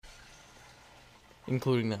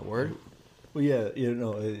including that word. Well, yeah,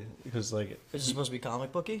 because like Is it supposed to be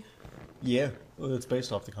comic booky? yeah, well, it's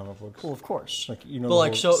based off the comic books. Well, of course. Like But the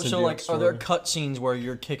like, whole so like, are there symbiote cut scenes where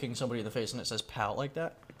you're kicking somebody in the face and it says "pow" like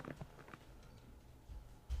that?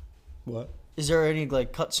 what? Is there any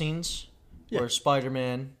like cut scenes where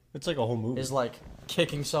Spider-Man It's like a whole movie. is like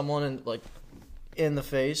kicking someone and like in the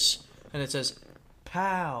face and it says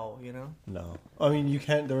 "pow"? You know? No, I mean you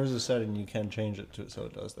can't. There is a setting you can change it to so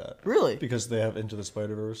it does that. Really? Because they have Into the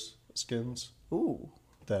Spider-Verse skins Ooh.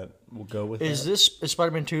 that will go with. Is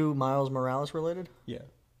Spider-Man 2 Miles Morales related? Yeah,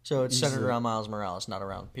 So it's centered Easily. around Miles Morales, not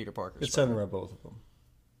around Peter Parker. it's centered around both of them.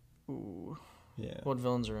 Ooh. Yeah. What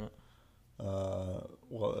villains are in it?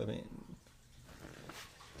 Well, I mean,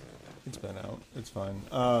 it's been out. It's fine.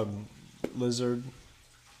 Lizard,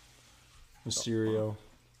 Mysterio,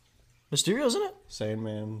 Mysterio's in it?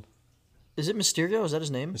 Sandman, Is it Mysterio? Is that his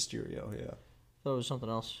name? Mysterio. Yeah. I thought it was something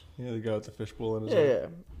else. Yeah, the guy with the fishbowl in his Yeah, eye. yeah.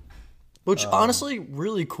 Which, honestly,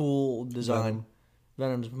 really cool design.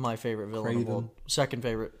 Venom. Venom's my favorite villain of all. Kraven. Second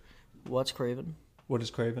favorite. What's Kraven? What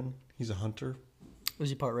is Kraven? He's a hunter. Is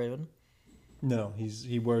he part Raven? No,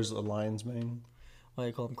 he wears a lion's mane. Why do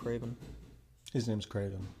you call him Kraven? His name's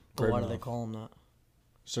Kraven. But why do Kravenov. they call him that?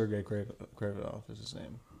 Sergei Kravenov is his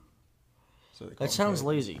name. So they call That him sounds Kraven.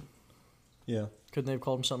 lazy. Yeah. Couldn't they have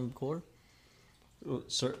called him something cooler? Well,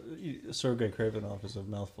 Sergei Kravenov is a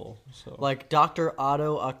mouthful. So Like Dr.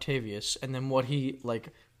 Otto Octavius, and then what he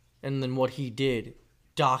did,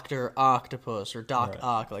 Dr. Octopus or Doc Right.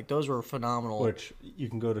 Ock. Like those were phenomenal. which you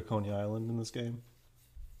can go to Coney Island in this game,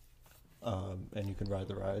 and you can ride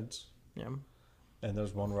the rides. Yeah. And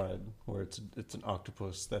there's one ride where it's an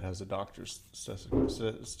octopus that has a doctor's stethoscope.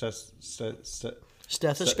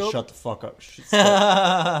 Stethoscope? Shut the fuck up.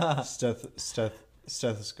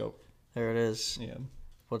 Stethoscope. There it is. Yeah.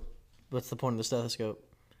 What's the point of the stethoscope?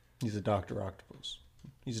 He's a doctor octopus.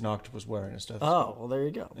 He's an octopus wearing a Oh, stethoscope. well, there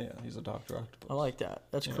you go. Yeah, he's a doctor octopus. I like that.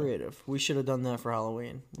 That's Yeah. creative. We should have done that for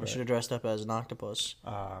Halloween. We Right. should have dressed up as an octopus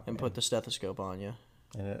and Man. put the stethoscope on you.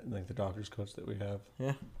 And like the doctor's coats that we have.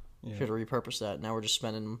 Yeah. Yeah. Should have repurposed that. Now we're just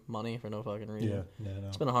spending money for no fucking reason. Yeah. Yeah.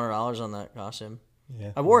 No. Spent $100 on that costume.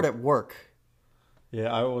 Yeah. I wore it at work.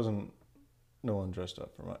 Yeah, I wasn't. No one dressed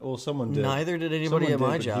up for my. Well, someone did. Neither did anybody Someone at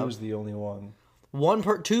my did, but job. He was the only one.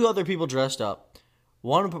 Two other people dressed up.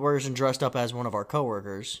 One person dressed up as one of our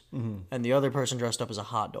coworkers, and the other person dressed up as a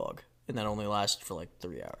hot dog, and that only lasted for like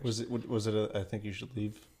 3 hours. Was it a I think you should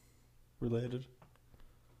leave related?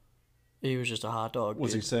 He was just a hot dog.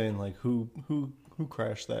 Was he dude. saying like who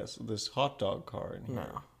crashed this hot dog car in here?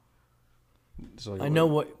 No. So I know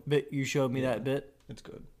what bit you showed me that bit. It's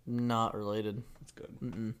good. Not related. It's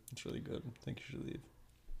good. It's really good. I think you should leave.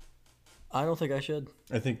 I don't think I should.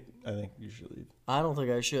 I think you should leave. I don't think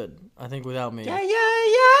I should. I think without me, Yeah.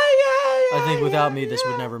 I think without me, this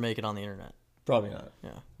would never make it on the internet. Probably not.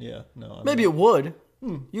 Yeah. Yeah. No. I Maybe mean, it would.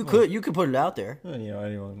 You could put it out there.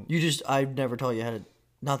 anyone. I've never taught you how to.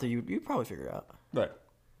 Not that you probably figure it out. Right.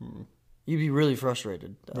 You'd be really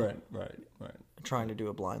frustrated. Right. Trying to do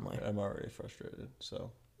it blindly. I'm already frustrated.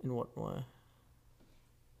 So In what way?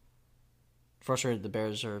 Frustrated the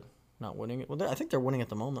Bears are not winning it. Well, I think they're winning at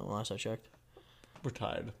the moment. Last I checked. we're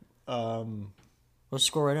tied. What's the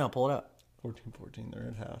score right now? Pull it out. 14-14. They're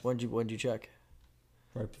at half. When'd you check?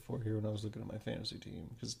 Right before here when I was looking at my fantasy team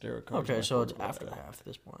because Derek Carr's Okay, my so it's quarterback. after the half at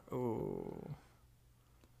this point. Ooh.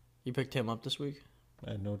 You picked him up this week?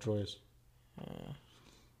 I had no choice. I'm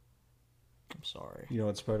sorry. You know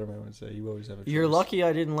what Spider-Man would say? You always have a choice. You're lucky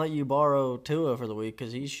I didn't let you borrow Tua for the week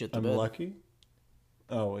because he shit the I'm bed. lucky?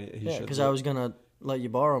 Oh, he Yeah, should because do I it. was gonna let you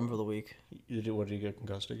borrow him for the week. What, did he get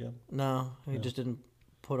concussed again? No, he just didn't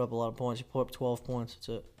put up a lot of points. He put up 12 points. That's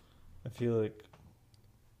it. I feel like...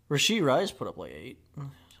 Rasheed Rice put up like 8.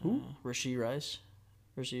 Who? Rasheed Rice,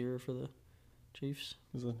 receiver for the Chiefs.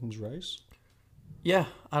 Is that his Rice? Yeah,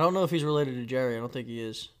 I don't know if he's related to Jerry. I don't think he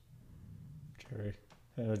is. Jerry.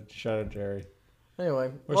 Shout out Jerry.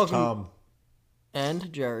 Anyway, Where's welcome. Tom?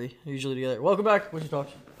 And Jerry, usually together. Welcome back. Whiskey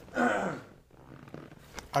Talks.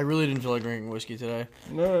 I really didn't feel like drinking whiskey today.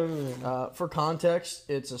 No. For context,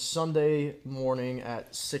 it's a Sunday morning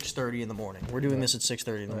at 6:30 in the morning. We're doing this at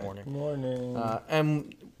 6:30 in the morning. Morning.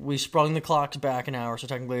 And we sprung the clocks back an hour, so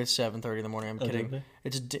technically it's 7:30 in the morning. I'm kidding. did we?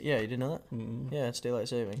 It's yeah, you didn't know that? Yeah, it's daylight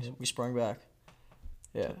savings. Yep. We sprung back.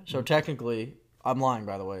 Yeah, so technically, I'm lying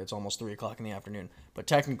by the way. It's almost 3 o'clock in the afternoon, but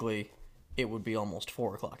technically, it would be almost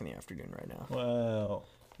 4 o'clock in the afternoon right now. Wow.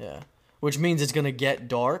 Yeah, which means it's gonna get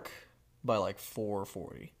dark by like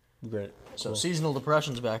 4:40. Great. So Cool. seasonal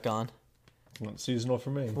depression's back on. Not seasonal for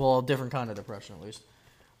me. Well, a different kind of depression at least.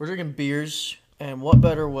 We're drinking beers, and what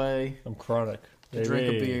better way I'm chronic. to drink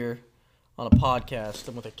a beer on a podcast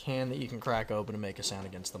than with a can that you can crack open and make a sound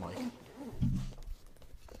against the mic.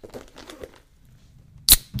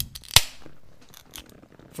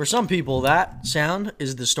 For some people, that sound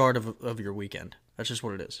is the start of your weekend. That's just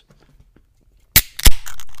what it is.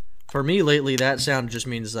 For me, lately, that sound just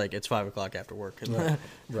means like it's 5 o'clock after work. And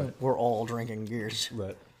Right. we're all drinking beers.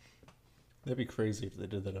 Right. That'd be crazy if they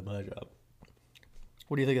did that at my job.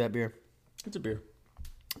 What do you think of that beer? It's a beer.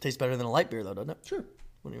 It tastes better than a light beer, though, doesn't it? Sure.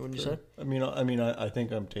 Wouldn't you say? I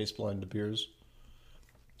think I'm taste blind to beers.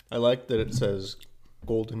 I like that it says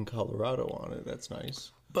Golden Colorado on it. That's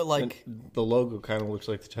nice. But like And the logo kind of looks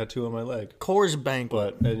like the tattoo on my leg. Coors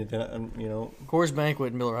Banquet, But anything, Coors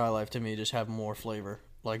Banquet and Miller High Life to me just have more flavor.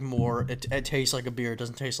 Like more, it tastes like a beer. It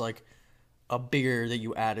doesn't taste like a beer that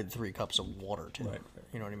you added 3 cups of water to. Right.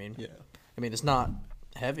 You know what I mean? Yeah. I mean, it's not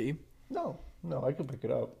heavy. No, I can pick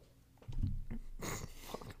it up.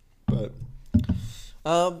 But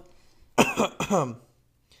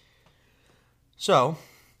So,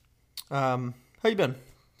 how you been?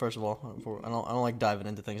 First of all, I don't like diving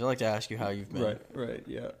into things. I like to ask you how you've been. right,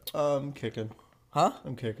 yeah. I'm kicking. Huh?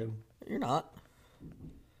 I'm kicking. You're not.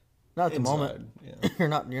 Not at the moment. Yeah. You're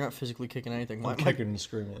not physically kicking anything. I'm kicking and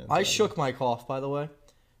screaming. Inside. I shook my cough, by the way.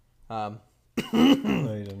 No,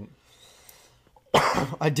 you didn't.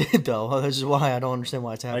 I did though. This is why I don't understand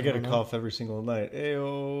why it's happening. I get a right now. cough every single night.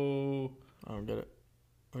 Ayo. I don't get it.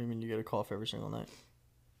 What do you mean you get a cough every single night?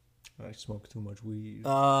 I smoke too much weed.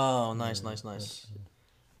 Oh, nice.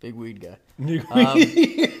 Big weed guy.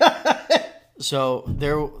 So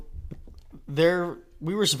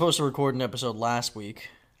we were supposed to record an episode last week.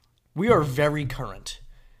 We are very current.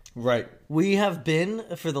 Right. We have been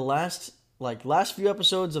for the last few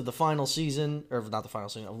episodes of the final season, or not the final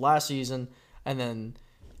season, of last season, and then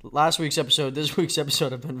last week's episode, this week's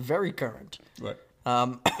episode have been very current. Right.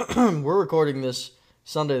 We're recording this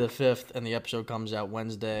Sunday the 5th, and the episode comes out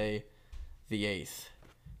Wednesday the 8th.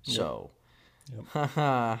 So,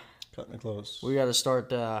 Cutting it close. we got to start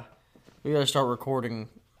recording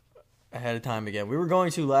ahead of time again. We were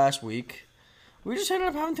going to last week. We just ended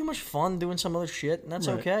up having too much fun doing some other shit, and that's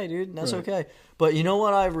Right. okay, dude. That's Right. okay. But you know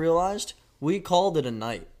what I've realized? We called it a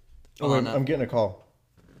night. Oh, I'm getting a call.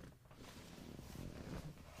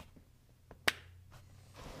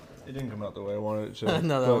 It didn't come out the way I wanted it to.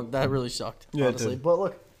 No, that really sucked, Yeah, it honestly. did. But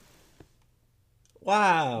look,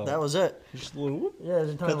 Wow. that was it. Just a little whoop. Yeah,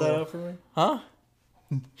 just Cut that out for me. Huh?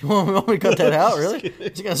 You want me to cut that out, really? I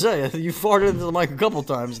was gonna say, you farted into the mic a couple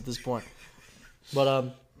times at this point.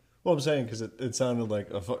 But Well, I'm saying because it sounded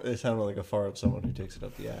like a fart of someone who takes it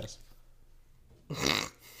up the ass.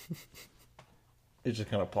 It just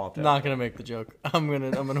kind of popped out. not gonna make the joke. I'm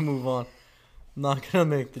gonna move on. Not gonna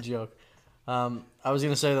make the joke. I was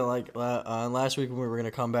gonna say that last week when we were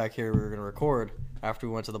gonna come back here, we were gonna record after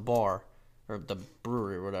we went to the bar or the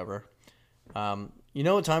brewery or whatever. You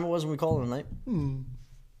know what time it was when we called it a night?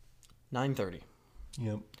 9:30.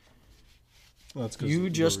 Yep. Well, that's 'cause You the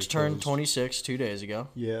just brewery turned closed. 26 2 days ago.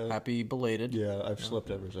 Yeah. Happy belated. Yeah, I've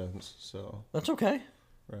slept ever since. So That's okay.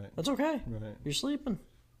 right. That's okay. Right. You're sleeping.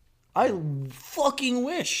 I fucking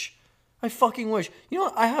wish. You know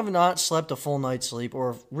what? I have not slept a full night's sleep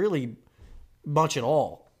or really much at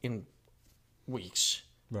all in weeks.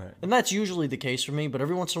 Right. And that's usually the case for me, but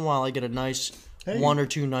every once in a while I get a nice Hey, 1 or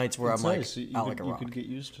 2 nights where It's I'm nice. like You out could, like a you rock. could get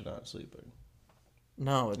used to not sleeping.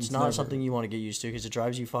 No, it's not never- something you want to get used to because it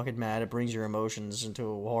drives you fucking mad. It brings your emotions into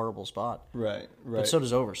a horrible spot. Right. Right. But so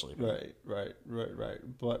does oversleep. Right.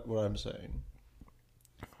 But what I'm saying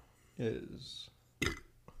is,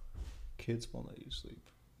 kids won't let you sleep.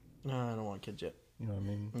 No, I don't want kids yet. You know what I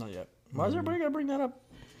mean? Not yet. Why is everybody gotta bring that up?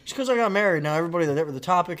 Just because I got married, now everybody the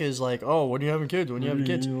topic is like, oh, when are you having kids? When are you having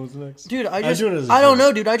kids? You know what's next? Dude, I do it as a don't kid.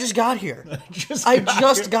 know, dude. I just got here. I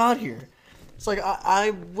just got here. It's like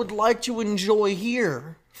I would like to enjoy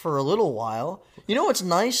here for a little while. You know what's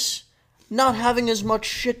nice? Not having as much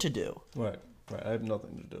shit to do. Right. I have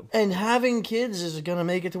nothing to do. And having kids is gonna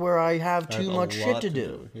make it to where I have I too have a much shit lot to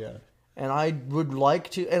do. Yeah. And I would like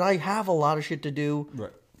to, and I have a lot of shit to do,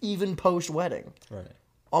 Right. even post wedding. Right.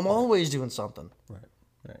 I'm always doing something. Right.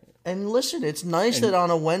 And listen, it's nice that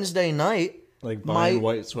on a Wednesday night, Like buying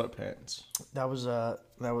white sweatpants. that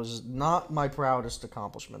was not my proudest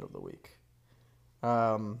accomplishment of the week.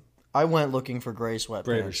 I went looking for gray sweatpants.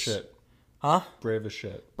 Brave as shit. Huh? Brave as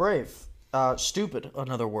shit. Brave. Stupid,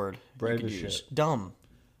 another word. you Brave could as use. shit. Dumb.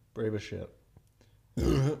 Brave as shit.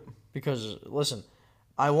 Because, listen,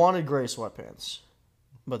 I wanted gray sweatpants,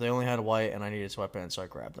 but they only had white, and I needed sweatpants, so I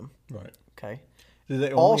grabbed them. Right. Okay? Did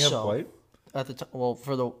they only have Also, white? At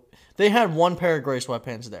the they had one pair of gray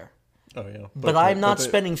sweatpants there. Oh yeah. But I'm not they-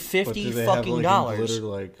 spending but do $50 they fucking have, like, dollars. glitter,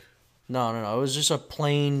 like, No. It was just a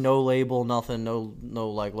plain, no label, nothing, no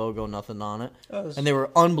like logo, nothing on it. Oh, that's- And they were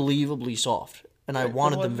unbelievably soft. And I Right,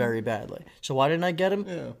 wanted then them why- very badly. So why didn't I get them?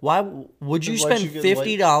 Yeah. Why would you Then why'd spend you get light-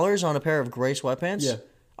 $50 on a pair of gray sweatpants? Yeah.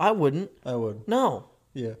 I wouldn't. I would. No.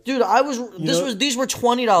 Yeah. Dude, these were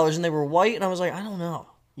 $20 and they were white and I was like, I don't know.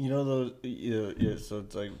 You know those? Yeah. So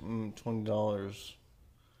it's like $20.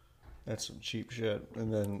 That's some cheap shit.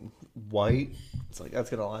 And then white, it's like that's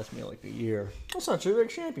gonna last me like a year. That's not true. They're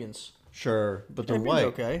champions. Sure, but they're Champions white.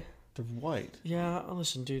 okay. They're white. Yeah,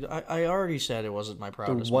 listen, dude. I already said it wasn't my They're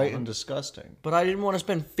proudest white moment. and disgusting. But I didn't want to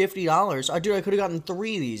spend $50. I could have gotten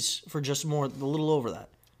 3 of these for just a little over that.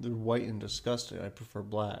 They're white and disgusting. I prefer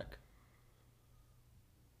black.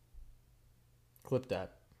 Clip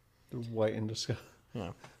that. They're white and disgusting.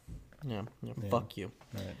 Yeah. Fuck you.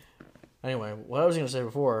 Right. Anyway, what I was gonna say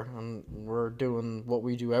before, we're doing what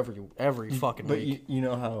we do every fucking But week. you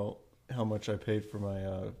know how much I paid for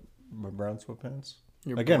my brown sweatpants?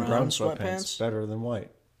 Your Again, brown brown sweatpants? sweatpants better than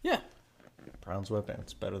white. Yeah. Brown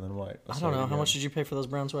sweatpants better than white. I don't know. How much did you pay for those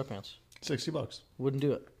brown sweatpants? $60. Wouldn't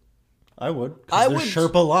do it. I would. I They're would-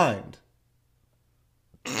 Sherpa lined.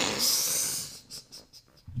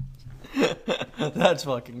 That's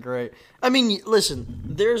fucking great. I mean, listen,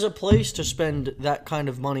 there's a place to spend that kind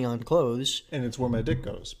of money on clothes. And it's where my dick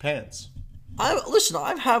goes. Pants.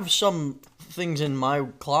 I have some things in my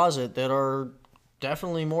closet that are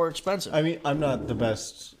definitely more expensive. I mean, I'm not the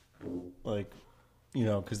best, like,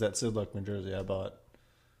 because that Sid Luckman jersey I bought.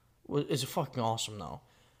 It's fucking awesome though.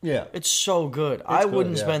 Yeah. It's so good. I good,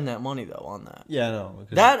 wouldn't yeah. spend that money though on that. Yeah, I know.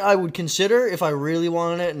 That I would consider if I really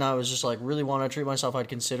wanted it and I was just like really want to treat myself, I'd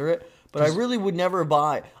consider it. But I really would never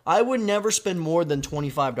buy. I would never spend more than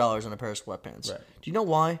 $25 on a pair of sweatpants. Right. Do you know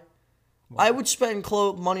why? I would spend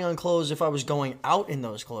money on clothes if I was going out in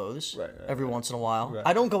those clothes every once in a while. Right.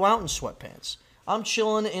 I don't go out in sweatpants. I'm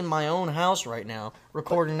chilling in my own house right now,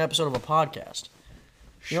 recording an episode of a podcast.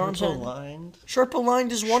 You know what I'm saying? Sherpa lined. Sherpa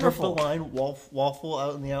lined is wonderful. Sherpa lined, waffle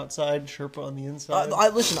out on the outside, Sherpa on the inside.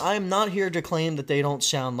 Listen, I am not here to claim that they don't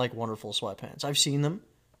sound like wonderful sweatpants. I've seen them.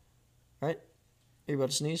 Right? Are you about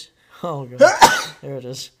to sneeze? Oh, God. There it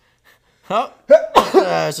is. Oh,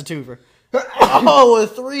 it's a twofer. Oh, a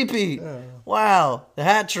three-peat. Wow. The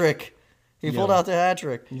hat trick. He pulled out the hat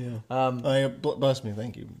trick. Yeah. Bless me.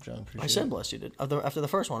 Thank you, John. Appreciate I said bless you, did. After the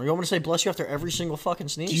first one. You want me to say bless you after every single fucking it.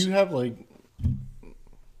 sneeze? Do you have, like...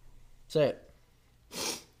 Say it.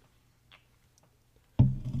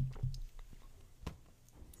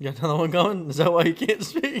 You got another one going? Is that why you can't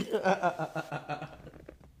speak? Let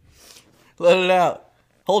it out.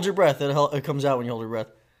 Hold your breath. It comes out when you hold your breath.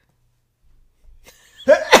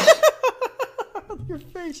 Your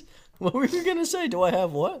face. What were you going to say? Do I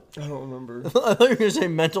have what? I don't remember. I thought you were going to say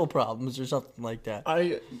mental problems or something like that.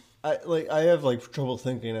 I have, like, trouble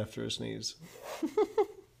thinking after a sneeze.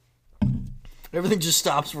 Everything just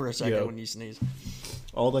stops for a second Yeah. when you sneeze.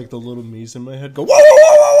 All, like, the little me's in my head go, whoa,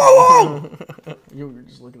 whoa, whoa, whoa, whoa! You were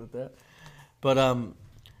just looking at that. But,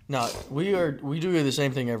 no, we do the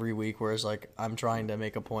same thing every week, whereas, like, I'm trying to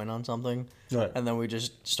make a point on something. Right. And then we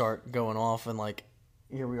just start going off, and, like,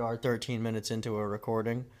 here we are 13 minutes into a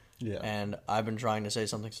recording. Yeah. And I've been trying to say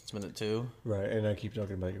something since minute 2. Right, and I keep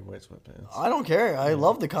talking about your white sweatpants. I don't care. I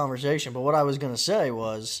love the conversation. But what I was going to say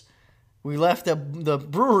was we left the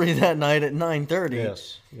brewery that night at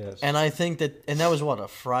 9:30. Yes. And I think that was what, a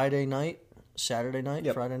Friday night? Saturday night?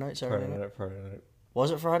 Yep. Friday night? Saturday night? Friday night.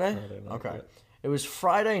 Was it Friday? Friday night, Okay. yeah. It was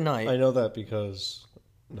Friday night. I know that because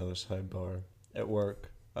another sidebar at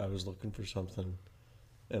work, I was looking for something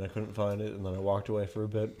and I couldn't find it, and then I walked away for a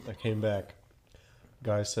bit. I came back.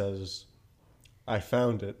 Guy says, "I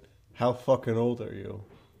found it. How fucking old are you?"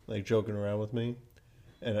 Like joking around with me,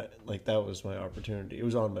 and that was my opportunity. It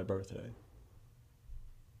was on my birthday,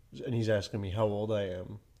 and he's asking me how old I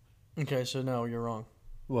am. Okay, so no, you're wrong.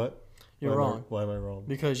 What? You're wrong. Why am I wrong?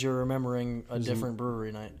 Because you're remembering a different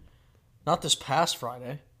brewery night. Not this past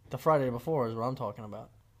Friday. The Friday before is what I'm talking about.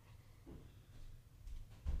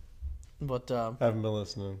 But I haven't been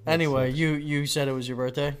listening. anyway, you said it was your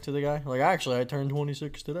birthday to the guy? Like, actually, I turned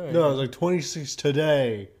 26 today. No, I was like 26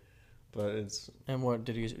 today, but it's And what,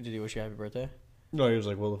 did he wish you happy birthday? no. He was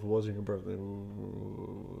like, "Well, if it wasn't your birthday,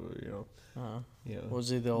 you know." Uh-huh. Yeah. Was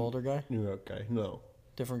he the older guy? New York guy. No,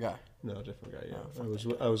 Different guy? different guy. Yeah,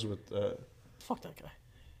 fuck I was with. Fuck that guy.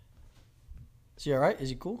 Is he alright? Is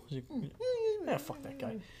he cool? Yeah, fuck that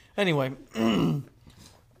guy. Anyway,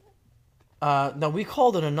 now we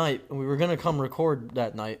called it a night, and we were gonna come record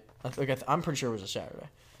that night. I'm pretty sure it was a Saturday,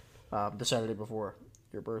 the Saturday before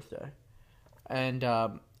your birthday, and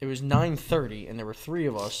it was 9:30, and there were 3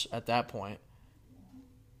 of us at that point,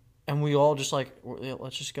 and we all just like,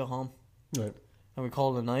 let's just go home. Right. and we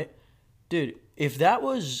called it a night. Dude, if that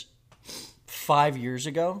was 5 years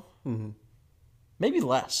ago, maybe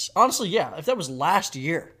less. Honestly, yeah. If that was last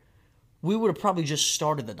year, we would have probably just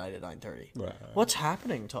started the night at 9:30. Right. What's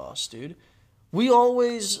happening to us, dude? We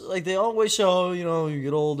always, they always say, oh, you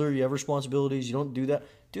get older, you have responsibilities, you don't do that.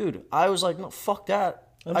 Dude, I was like, no, fuck that.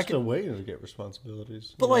 I'm still waiting to get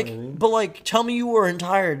responsibilities. But tell me you weren't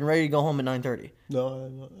tired and ready to go home at 9:30.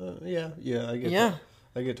 No,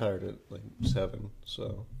 I get tired at like 7,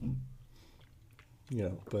 so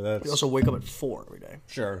but that's You also wake up at 4 every day,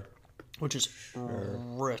 sure. which is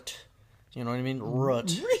rut. You know what I mean?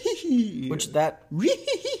 Rut. Which yeah.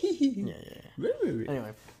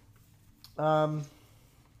 Anyway,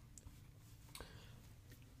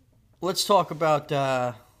 let's talk about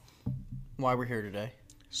why we're here today.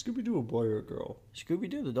 Scooby-Doo, a boy or a girl?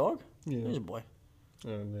 Scooby-Doo, the dog? Yeah. He's a boy.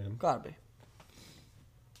 Oh man, Gotta be.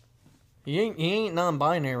 He ain't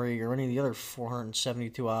non-binary or any of the other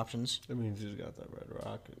 472 options. that means he's got that red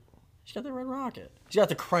rocket. He's got the red rocket. He's got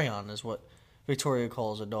the crayon, is what Victoria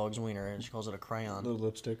calls a dog's wiener, and she calls it a crayon. The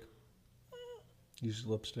lipstick. Use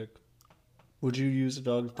lipstick. Would you use a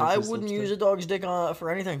dog's dick? I as wouldn't lipstick? use a dog's dick for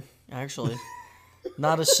anything, actually.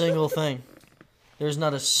 Not a single thing. There's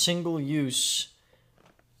not a single use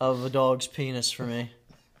of a dog's penis for me.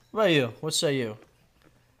 What about you? What say you?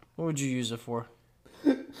 What would you use it for?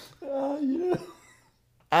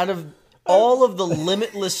 Out of all of the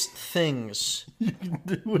limitless things,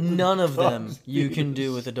 none of them you can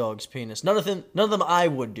do with a dog's penis. None of them I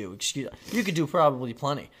would do. Excuse. You could do probably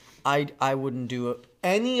plenty. I wouldn't do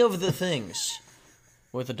any of the things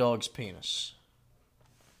with a dog's penis.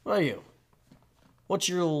 What about you? What's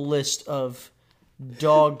your list of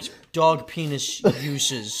dog penis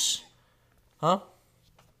uses? Huh?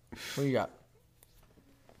 What do you got?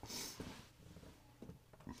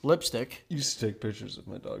 Lipstick. I used to take pictures of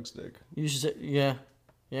my dog's dick. You used to yeah.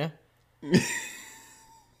 Yeah,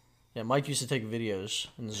 Mike used to take videos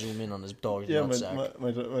and zoom in on his dog's nutsack.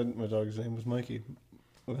 My dog's name was Mikey.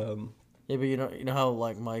 Yeah, but you know how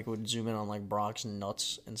like Mike would zoom in on like Brock's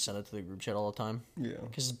nuts and send it to the group chat all the time? Yeah.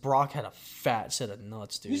 Because Brock had a fat set of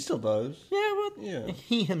nuts, dude. He still does. Yeah, but Yeah.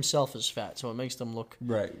 he himself is fat, so it makes them look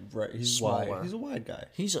Right. He's smaller. wide. He's a wide guy.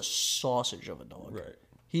 He's a sausage of a dog. Right.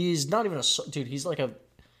 He's not even dude. He's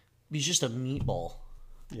just a meatball.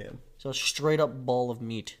 Yeah. So a straight up ball of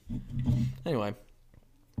meat. Anyway.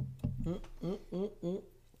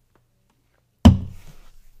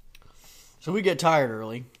 So we get tired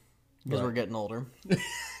early because we're getting older.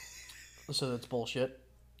 So that's bullshit.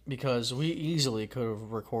 Because we easily could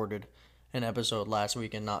have recorded an episode last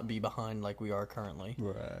week and not be behind like we are currently.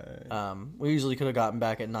 Right. We easily could have gotten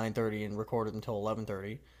back at 9:30 and recorded until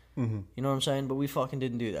 11:30. Mm-hmm. You know what I'm saying? But we fucking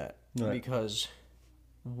didn't do that. Right. Because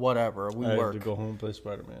whatever. We I work. had to go home and play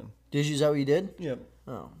Spider-Man. Did you? Is that what you did? Yep.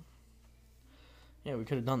 Oh. Yeah, we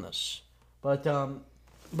could have done this. But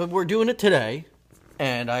we're doing it today,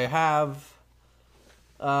 and I have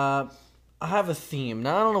a theme.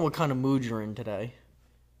 Now, I don't know what kind of mood you're in today,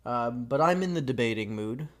 but I'm in the debating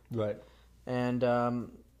mood. Right. And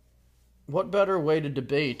what better way to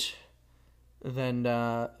debate than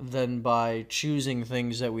by choosing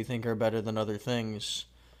things that we think are better than other things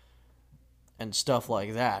and stuff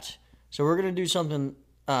like that. So we're going to do something...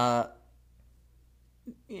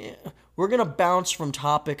 we're gonna bounce from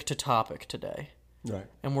topic to topic today, Right.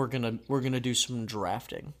 and we're gonna do some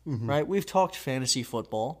drafting. Right? We've talked fantasy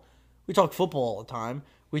football, we talk football all the time,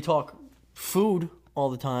 we talk food all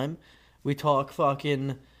the time, we talk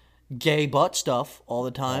fucking gay butt stuff all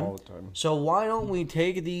the time. All the time. So why don't we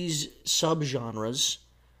take these subgenres,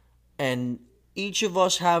 and each of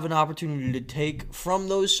us have an opportunity to take from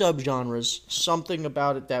those subgenres something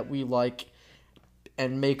about it that we like,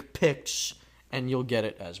 and make picks. And you'll get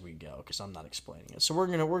it as we go, because I'm not explaining it. So we're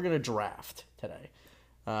gonna draft today.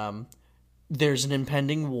 There's an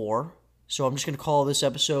impending war, so I'm just gonna call this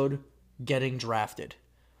episode "Getting Drafted."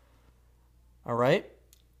 All right.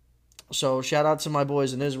 So shout out to my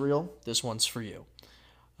boys in Israel. This one's for you.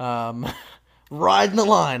 Riding the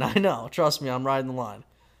line. I know. Trust me, I'm riding the line.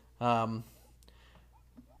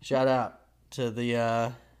 Shout out to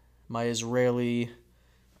the my Israeli.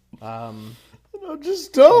 No,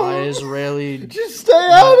 just don't. My Israeli, Just stay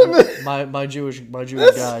out of it. my Jewish guys.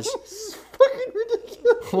 This is fucking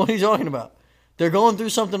ridiculous. What are you talking about? They're going through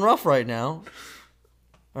something rough right now.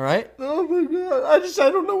 All right. Oh my god! I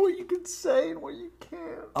don't know what you can say and what you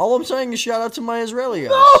can't. All I'm saying is shout out to my Israeli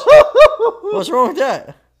guys. What's wrong with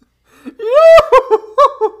that?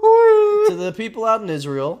 To the people out in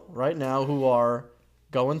Israel right now who are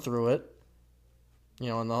going through it,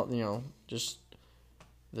 just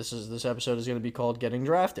This episode is going to be called Getting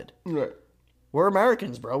Drafted. Right. We're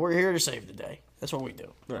Americans, bro. We're here to save the day. That's what we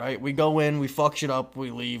do, right? We go in, we fuck shit up, we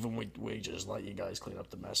leave, and we just let you guys clean up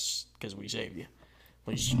the mess because we saved you.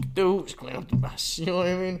 What you should do is clean up the mess. You know what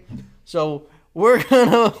I mean? So we're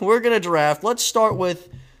gonna draft. Let's start with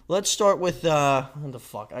what the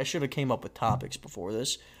fuck? I should have came up with topics before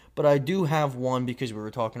this, but I do have one because we were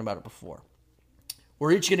talking about it before.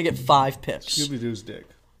 We're each gonna get 5 picks. Scooby-Doo's dick.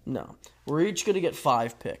 No, we're each gonna get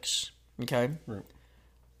 5 picks. Okay. Right.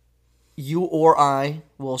 You or I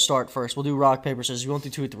will start first. We'll do rock, paper, scissors. We won't do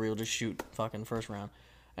 2 or 3. We'll just shoot fucking first round.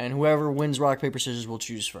 And whoever wins rock, paper, scissors will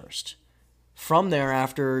choose first. From there,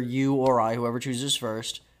 after you or I, whoever chooses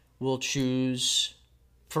first, will choose,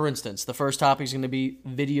 for instance, the first topic is going to be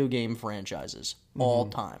video game franchises, all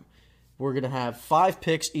time. We're going to have 5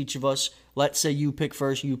 picks, each of us. Let's say you pick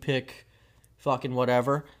first, you pick fucking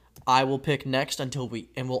whatever. I will pick next and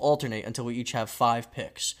we'll alternate until we each have 5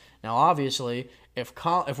 picks. Now, obviously, if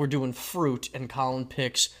we're doing fruit and Colin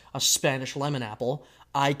picks a Spanish lemon apple,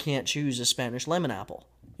 I can't choose a Spanish lemon apple.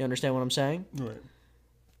 You understand what I'm saying? Right.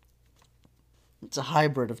 It's a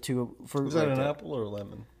hybrid of 2 fruit. Is that an apple or a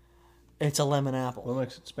lemon? It's a lemon apple. What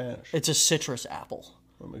makes it Spanish? It's a citrus apple.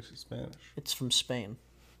 What makes it Spanish? It's from Spain.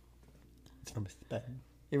 It's from Spain.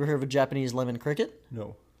 You ever heard of a Japanese lemon cricket?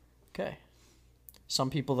 No. Okay. Some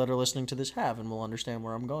people that are listening to this have and will understand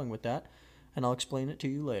where I'm going with that, and I'll explain it to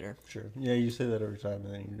you later. Sure. Yeah, you say that every time,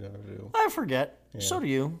 and then you never do. I forget. Yeah. So do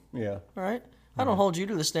you. Yeah. All right? I don't hold you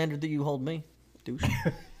to the standard that you hold me, douche.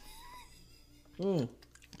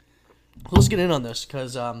 Let's get in on this,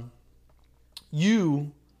 because I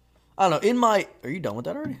don't know, are you done with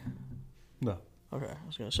that already? No. Okay, I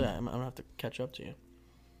was going to say, I'm going to have to catch up to you.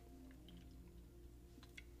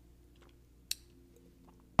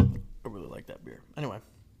 I really like that beer. Anyway,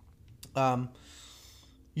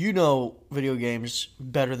 you know video games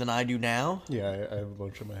better than I do now. Yeah, I have a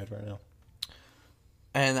bunch in my head right now.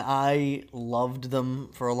 And I loved them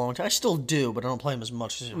for a long time. I still do, but I don't play them as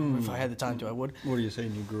much as if I had the time to, I would. What are you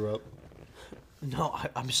saying? You grew up? No,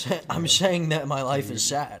 I'm saying that my life is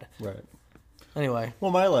sad. Right. Anyway. Well,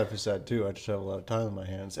 my life is sad, too. I just have a lot of time on my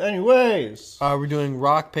hands. Anyways. We're doing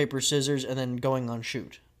rock, paper, scissors, and then going on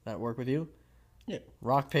shoot. That work with you? Yeah.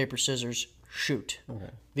 Rock, paper, scissors, shoot. Okay.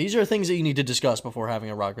 These are things that you need to discuss before having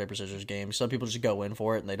a rock, paper, scissors game. Some people just go in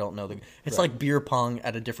for it and they don't know it's like beer pong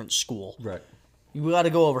at a different school. Right. You got to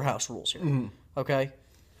go over house rules here. Okay?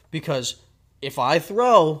 Because if I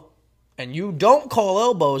throw and you don't call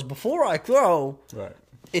elbows before I throw, Right.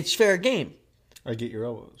 it's fair game. I get your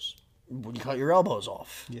elbows. You cut your elbows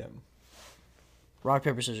off. Yeah. Rock,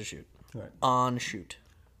 paper, scissors, shoot. Right. On shoot.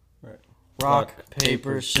 Right. Rock,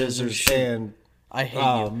 paper, scissors, shoot. And I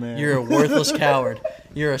hate you. Man. You're a worthless coward.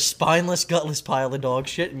 You're a spineless, gutless pile of dog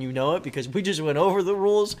shit, and you know it because we just went over the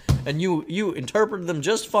rules, and you interpreted them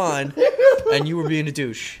just fine, and you were being a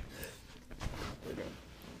douche.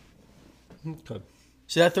 Good.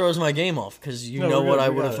 See, that throws my game off because you know what I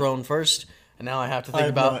would have thrown first, and now I have to think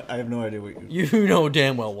about. I have no idea what you. You know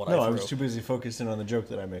damn well what I threw. No, I was too busy focusing on the joke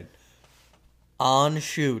that I made. On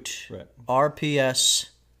shoot. Right. RPS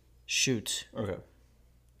shoot. Okay.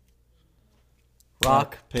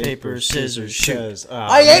 Rock, paper, scissors, shoot.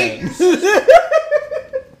 I hate.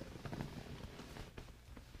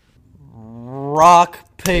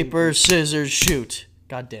 Rock, paper, scissors, shoot.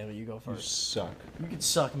 God damn it, you go You first. suck. You can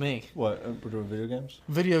suck me. What? We're doing video games?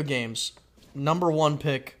 Video games. Number 1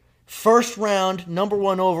 pick. First round, number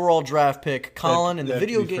 1 overall draft pick. Colin and the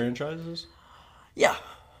video game. Franchises? Yeah.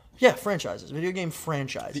 Yeah, franchises. Video game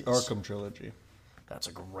franchises. The Arkham trilogy. That's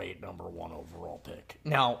a great number 1 overall pick.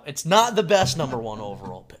 Now, it's not the best number 1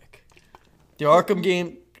 overall pick. The Arkham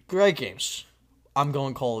game, great games. I'm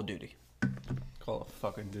going Call of Duty. Call of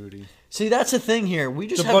fucking duty. See, that's the thing here. We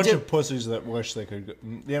just It's a have bunch of pussies that wish they could.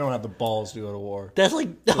 They don't have the balls to go to war. That's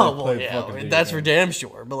like, they oh, well, play yeah, fucking video that's for games. damn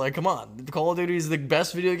sure. But like, come on, Call of Duty is the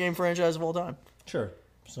best video game franchise of all time. Sure,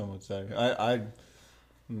 some would say. All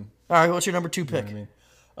right, what's your number 2 pick? I mean,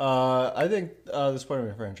 I think the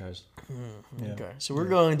Spider-Man franchise. Yeah. Okay, so we're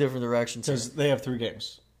going in different directions here. Because they have 3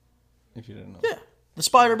 games. If you didn't know. Yeah, the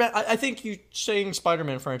Spider-Man. I think you saying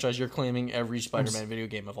Spider-Man franchise, you're claiming every Spider-Man video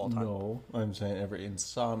game of all time. No, I'm saying every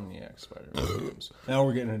Insomniac Spider-Man games. Now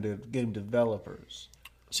we're getting into game developers.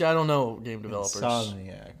 See, I don't know game developers.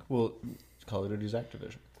 Insomniac. Well, Call of Duty's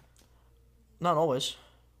Activision. Not always.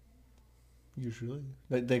 Usually,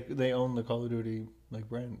 they own the Call of Duty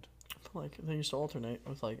brand. Like they used to alternate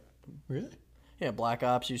with Really? yeah, Black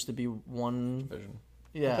Ops used to be one. Activision.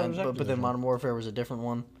 I Yeah, thought it was but then Activision. Modern Warfare was a different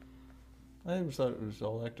one. I always thought it was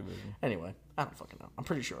all Activision. Anyway, I don't fucking know. I'm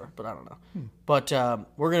pretty sure, but I don't know. But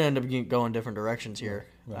we're gonna end up going different directions here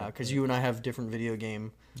because you and I have different video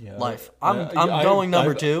game life. I'm going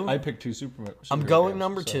number two. I picked two Super I'm going games,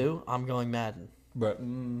 number two. I'm going Madden. But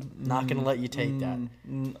Not gonna let you take that.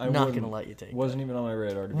 Not gonna let you take. Wasn't even on my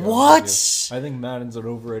radar. To be What? honest with you. I think Madden's an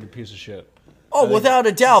overrated piece of shit. Oh, without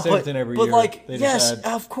a doubt, same but thing every but year. like They just yes,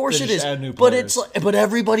 add- of course they it just is. add new But it's players. like, but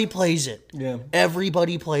everybody plays it. Yeah.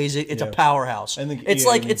 Everybody plays it. It's a Yeah. powerhouse. I think it's EA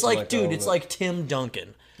like needs it's to like let go dude, of it's it. like Tim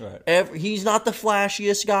Duncan. Right. He's not the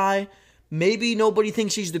flashiest guy. Maybe nobody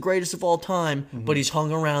thinks he's the greatest of all time, Mm-hmm. but he's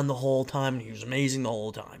hung around the whole time and he was amazing the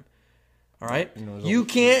whole time. All right? You know, his You old-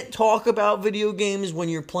 can't talk about video games when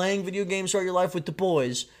you're playing video games throughout your life with the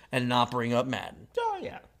boys and not bring up Madden. Oh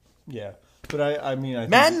yeah. Yeah. But I mean, I think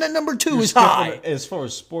Madden at number 2 you're is skipping high. it. As far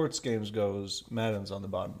as sports games goes, Madden's on the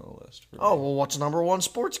bottom of the list. For Oh, me. well, what's number 1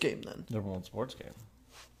 sports game then? Number one sports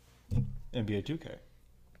game. NBA 2K.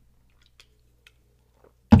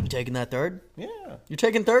 You taking that third? Yeah. You're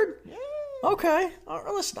taking third? Yeah. Okay. All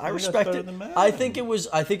right, listen, I think that's respect better it. than Madden. I think it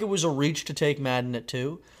was a reach to take Madden at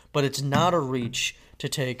 2, but it's not a reach to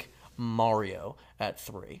take Mario at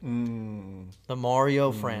 3. The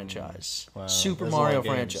Mario franchise. Wow, Super that's a lot Mario of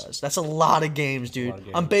games. franchise. That's a lot of games, dude. lot of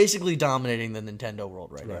games. I'm basically dominating the Nintendo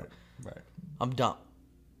world right now. Right. Right. I'm done.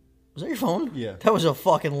 Was that your phone? Yeah. That was a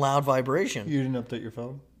fucking loud vibration. You didn't update your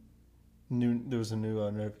phone? There was a new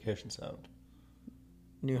notification sound.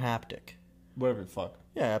 New haptic. Whatever the fuck.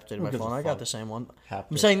 Yeah, I updated my gives a phone. I got fuck? the same one. Haptic.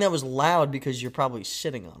 I'm saying that was loud because you're probably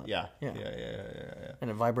sitting on it. Yeah. Yeah. Yeah. And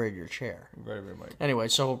it vibrated your chair. Very, very much. Anyway,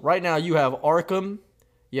 so right now you have Arkham,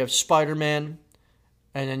 you have Spider-Man,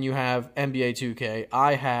 and then you have NBA 2K.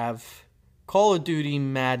 I have Call of Duty,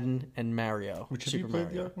 Madden, and Mario. Which have Super you played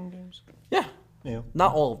Mario. the Arkham games? Yeah, Yeah.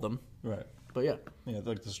 not all of them, Right. but yeah. Yeah,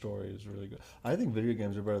 like the story is really good. I think video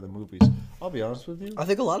games are better than movies. I'll be honest with you. I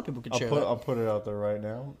think a lot of people could share that. I'll put it out there right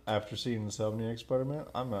now. After seeing the Insomniac Spider-Man,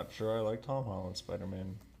 I'm not sure I like Tom Holland's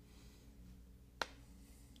Spider-Man.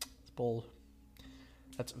 It's bold.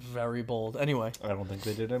 That's very bold. Anyway, I don't think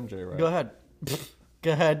they did MJ right. go ahead.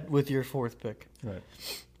 Go ahead with your fourth pick. Right.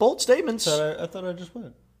 Bold statements. I thought I just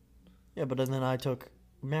went. Yeah, but then I took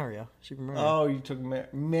Mario. Super Mario. Oh, you took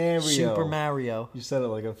Mario. Super Mario. You said it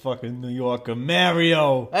like a fucking New Yorker.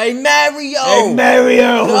 Mario. Hey, Mario! Hey,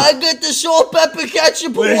 Mario. Can I get the salt, pepper,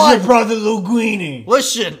 ketchup, Where's one? your brother Linguini?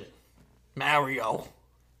 Listen, Mario.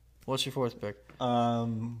 What's your fourth pick?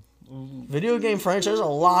 Video game franchise, a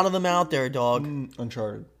lot of them out there, dog.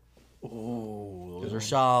 Uncharted. Ooh, those are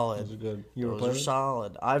solid. Those are good. You ever Those played are it?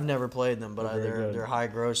 solid. I've never played them, but They're very good. they're high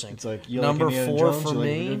grossing. It's like you number like Indiana 4 Jones, for you like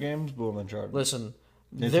me. video games. Boom, Uncharted. Listen,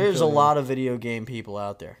 Nathan there's a Fillion. lot of video game people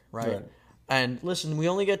out there, right? Right. And listen, we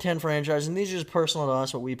only get 10 franchises, and these are just personal to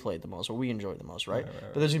us, what we played the most, what we enjoyed the most, right?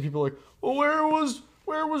 But there's people like, well, where was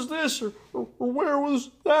this, or where was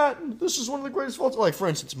that? And this is one of the greatest of all time. Like, for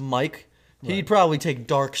instance, Mike, he'd probably take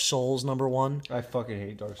Dark Souls number 1. I fucking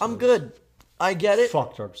hate Dark Souls. I'm good. I get it.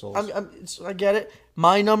 Fuck Dark Souls. I get it.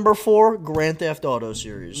 My number 4, Grand Theft Auto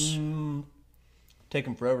series.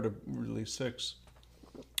 Taking forever to release 6.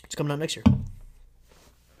 It's coming out next year.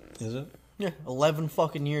 Is it? Yeah, 11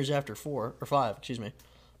 fucking years after 4 or 5, excuse me.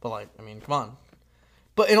 But like, I mean, come on.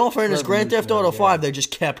 But in all fairness, Grand Theft Auto 5, they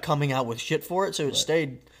just kept coming out with shit for it, so it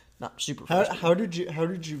stayed not super. How did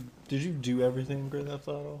you do everything in Grand Theft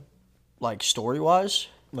Auto? Like story wise,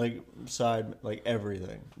 Like like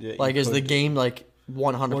everything. Yeah, like you is the could- game like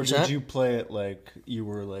Or 100%? did you play it like you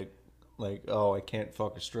were like oh, I can't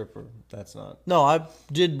fuck a stripper? That's not. No, I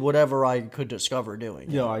did whatever I could discover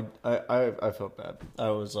doing. No, I felt bad. I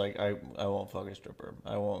was like, I won't fuck a stripper.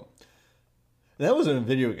 I won't. That wasn't a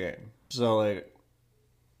video game, so like,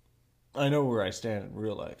 I know where I stand in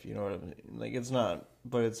real life. You know what I mean? Like, it's not,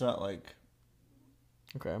 but it's not like.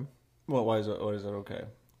 Okay. Well, why is that okay?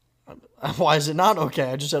 Why is it not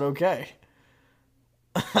okay? I just said okay.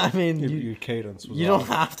 I mean, Your cadence was. you don't off.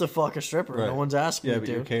 have to fuck a stripper. Right. No one's asking Yeah, you but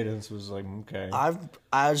to. your cadence was like okay.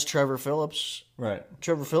 As Trevor Phillips. Right.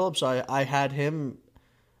 Trevor Phillips, I had him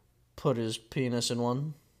put his penis in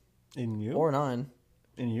 1 In you. or 9.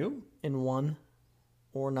 In you. In 1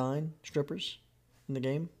 or 9 strippers in the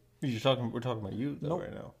game. We're talking about you though Nope.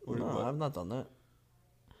 right now. No, I've not done that.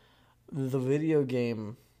 The video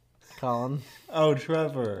game, Colin. Oh,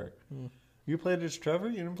 Trevor. You played as Trevor?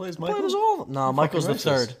 You didn't play as Michael? Played as all of them. No, You're Michael's the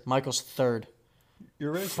fucking racist. third. Michael's third.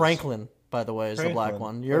 You're racist. Franklin, by the way, is the black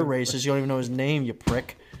Franklin. one. You're racist. You don't even know his name, you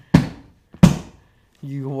prick.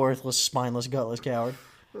 You worthless, spineless, gutless coward.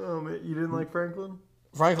 Oh man, you didn't like Franklin?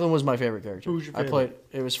 Franklin was my favorite character. Who was your I played.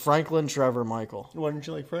 It was Franklin, Trevor, Michael. Why didn't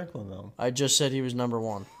you like Franklin though? I just said he was number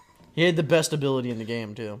 1. He had the best ability in the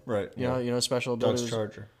game too. Right. You know, special ability. Dodge was-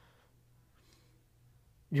 Charger.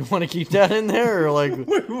 You want to keep that in there, or like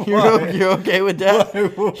Why? you're okay with that? Why?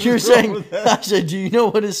 What was You're wrong saying with that? I said, do you know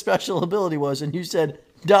what his special ability was? And you said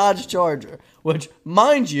Dodge Charger, which,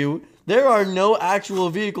 mind you, there are no actual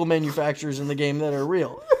vehicle manufacturers in the game that are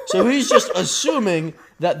real. So he's just assuming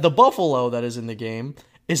that the Buffalo that is in the game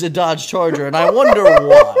is a Dodge Charger, and I wonder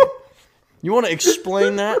why. You want to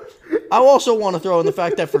explain that? I also want to throw in the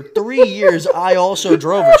fact that for 3 years I also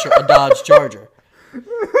drove a Dodge Charger.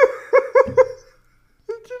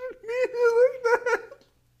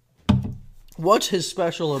 What's his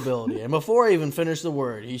special ability? And before I even finished the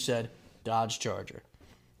word, he said, Dodge Charger.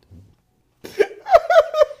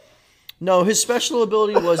 No, his special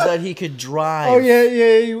ability was that he could drive. Oh yeah.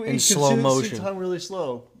 You In could slow see motion. time really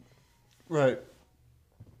slow. Right.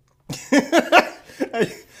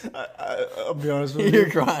 I'll be honest with You're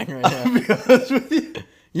you. crying right I'll now. be honest with you.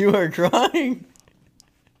 You are crying?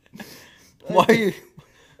 Why are you...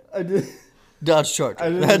 I did. Dodge Charger. I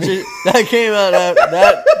didn't That's mean- it. That came out of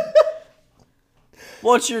that...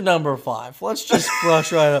 What's your number 5? Let's just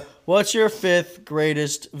brush right up. What's your 5th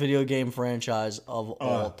greatest video game franchise of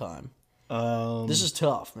all time? This is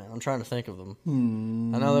tough, man. I'm trying to think of them.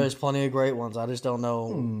 I know there's plenty of great ones. I just don't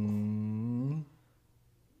know.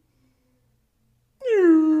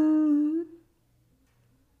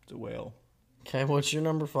 It's a whale. Okay, what's your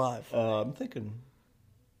number 5? I'm thinking.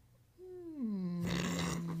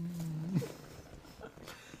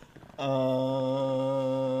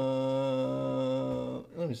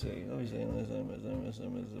 Let me see.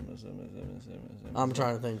 I'm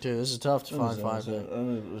trying to think too. This is tough to find 5 there.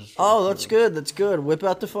 Oh, Oh, that's good. That's good. Whip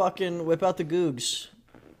out the Googs.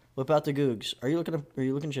 Whip out the Googs. Are you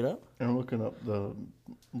looking shit up? I'm looking up the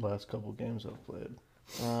last couple games I've played.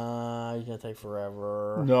 You're gonna take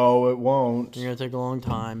forever. No, it won't. You're gonna take a long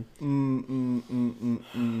time. You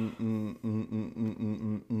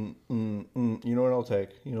know what I'll take?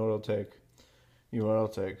 You know what I'll take? You know what I'll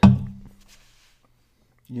take?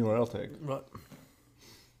 You know what I'll take? What?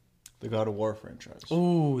 The God of War franchise.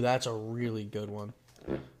 Ooh, that's a really good one.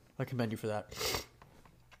 I commend you for that.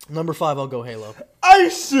 Number 5, I'll go Halo. I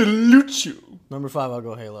salute you. Number 5, I'll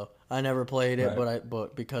go Halo. I never played it, Right.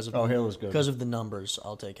 but because of Halo's good. because of the numbers,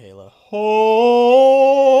 I'll take Halo. Oh.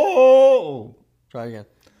 Try again.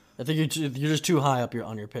 I think you're just too high up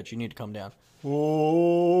on your pitch. You need to come down.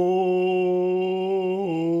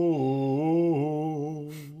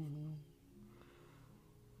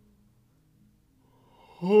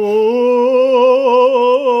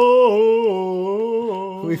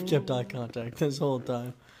 We've kept eye contact this whole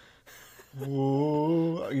time. You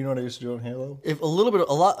know what I used to do on Halo? If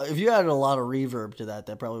you added a lot of reverb to that,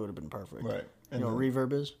 that probably would have been perfect. Right. You know what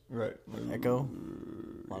reverb is? Right. Echo.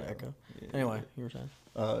 A lot of echo. Anyway, you were saying.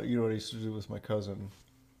 You know what I used to do with my cousin?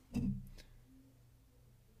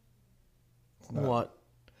 What?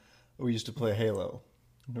 We used to play Halo,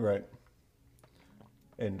 right?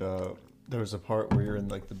 And there was a part where you're in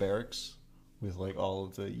like the barracks with like all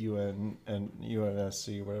of the UN and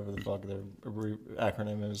UNSC, whatever the fuck their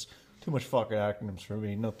acronym is. Too much fucking acronyms for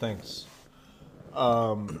me. No thanks.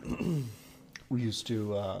 We used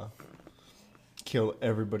to kill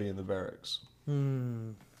everybody in the barracks.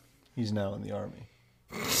 He's now in the army.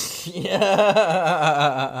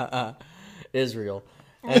 Yeah. Israel.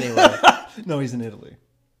 Anyway. No, he's in Italy.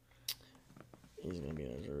 He's going to be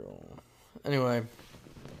in Israel. Anyway.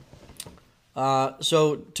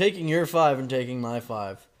 So, taking your 5 and taking my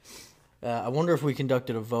 5. I wonder if we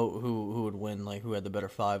conducted a vote who would win, like who had the better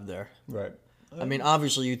 5 there. Right. I mean,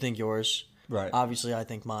 obviously you think yours. Right. Obviously I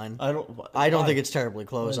think mine. I don't think it's terribly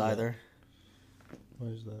close Why is that? either. Why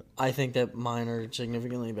is that? I think that mine are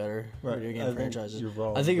significantly better video I game think franchises. You're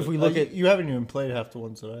wrong. I think if but- we look at you haven't even played half the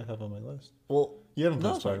ones that I have on my list. well, You haven't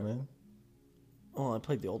played No, sorry. Spider-Man. I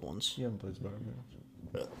played the old ones. You haven't played Spider-Man.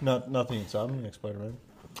 Not the Insomniac Spider-Man.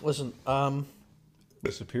 Listen,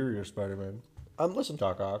 The superior Spider-Man. listen.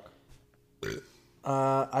 Doc Ock.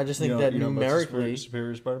 I just think that you know about the numerically,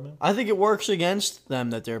 superior Spider-Man. I think it works against them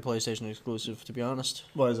that they're PlayStation exclusive. To be honest,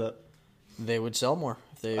 Why is that? they would sell more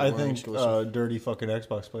if they I weren't think exclusive. dirty fucking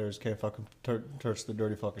Xbox players can't fucking touch the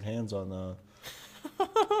dirty fucking hands on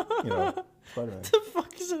Spider-Man. What the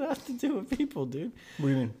fuck does it have to do with people, dude? What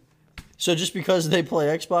do you mean? So just because they play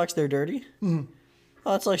Xbox, they're dirty?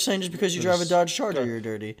 Oh, it's like saying just because you drive a Dodge Charger, you're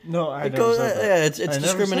dirty. No, I It never goes, said that. yeah, it's I never said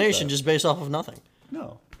discrimination that. just based off of nothing.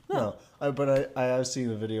 No. But I have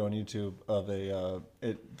seen a video on YouTube of the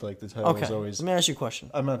title Okay, was always. let me ask you a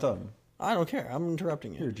question. I'm not done. I don't care. I'm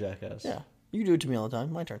interrupting You're you. a jackass. Yeah. You do it to me all the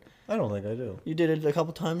time. My turn. I don't think I do. You did it a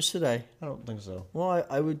couple times today. I don't think so. Well,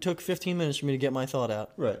 I would took 15 minutes for me to get my thought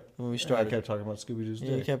out. Right. When we And started. I kept talking about Scooby-Doo's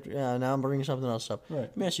You dick. kept, now I'm bringing something else up. Right.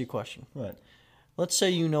 Let me ask you a question. Right. Let's say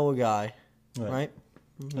you know a guy, Right. right?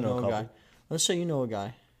 You know a a guy. couple. Let's say you know a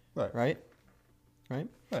guy, Right. right? Right?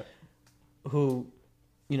 Right. Who,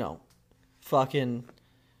 fucking,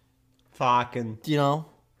 Fucking.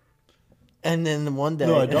 and then one day.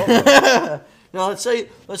 No, I don't. No, let's say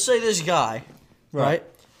this guy, right?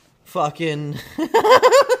 Fucking. You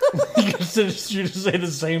just say the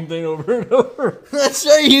same thing over and over. Let's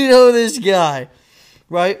say you know this guy,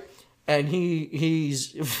 right? And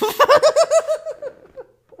he's. I'm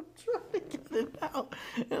trying to get it out,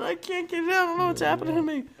 and I can't get it out. I don't know what's happening to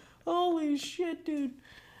me. Holy shit, dude.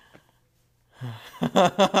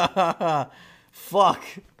 Fuck.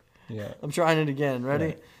 Yeah. I'm trying it again. Ready?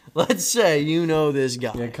 Right. Let's say you know this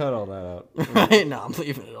guy. Yeah, cut all that out. Right? No, I'm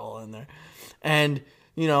leaving it all in there. And,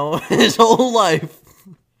 his whole life,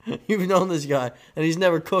 you've known this guy, and he's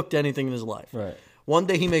never cooked anything in his life. Right. One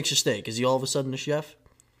day he makes a steak. Is he all of a sudden a chef?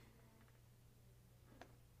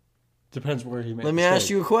 Depends where he made Let the me steak. ask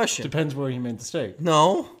you a question. Depends where he made the steak.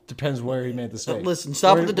 No. Depends where he made the steak. Listen,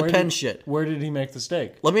 stop with the where depends did- shit. Where did he make the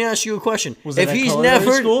steak? Let me ask you a question. Was it if at he's culinary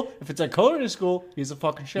never school? If it's at culinary school, he's a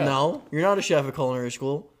fucking chef. No, you're not a chef at culinary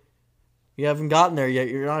school. You haven't gotten there yet.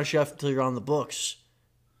 You're not a chef until you're on the books.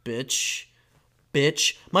 Bitch.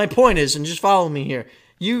 My point is, and just follow me here.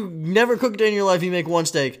 You never cooked a day in your life, you make one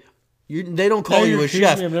steak. They don't call Now you you're a accusing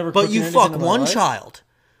chef. me of never But cooking you anything fuck in my one life? child.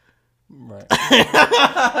 Right.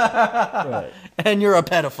 Right. And you're a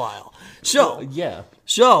pedophile. So, Yeah.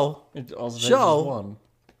 It also takes So- one.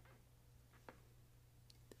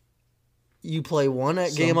 you play one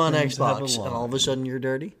Some game on things have a Xbox, and line. all of a sudden you're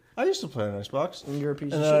dirty. I used to play on Xbox. And you're a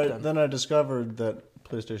piece And of shit then. then I discovered that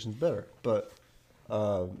PlayStation's better. But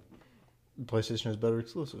PlayStation has better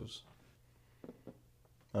exclusives.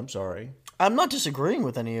 I'm sorry. I'm not disagreeing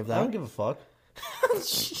with any of I don't that. give a fuck.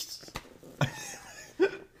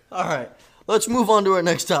 All right. Let's move on to our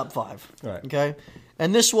next top 5. Right. Okay?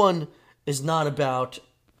 And this one is not about,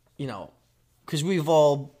 because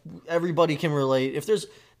everybody can relate.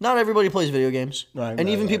 Not everybody plays video games. Right, and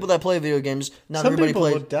even right. people that play video games, not Some everybody people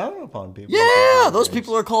plays. look down upon people. Yeah, those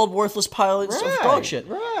people are called worthless pilots of dog shit.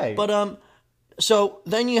 Right. But so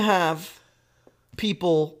then you have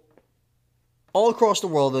people all across the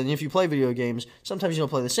world, and if you play video games, sometimes you don't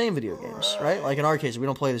play the same video games, right? Like in our case, we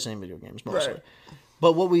don't play the same video games mostly. Right.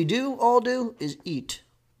 But what we all do is eat.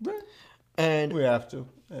 Right. And We have to.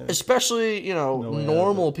 Yeah. especially, way out of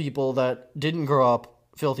normal people that didn't grow up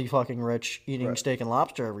filthy fucking rich eating Right. steak and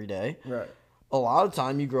lobster every day. Right. A lot of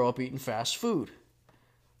time you grow up eating fast food.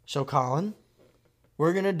 So, Colin,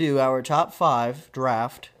 we're going to do our top 5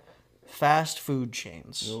 draft fast food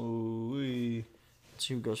chains. Ooh-wee. Let's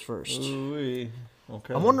see who goes first. Ooh-wee.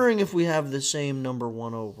 Okay. I'm wondering if we have the same number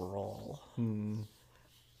 1 overall.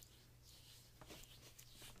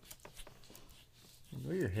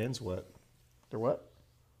 Are your hands wet? They're wet?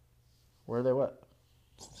 Where are they wet?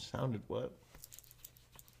 Sounded wet.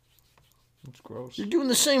 It's gross. You're doing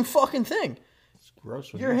the same fucking thing. It's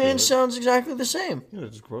gross when Your you hand do it. sounds exactly the same. Yeah,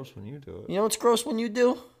 it's gross when you do it. You know what's gross when you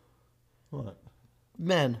do? What?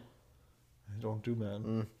 Men. I don't do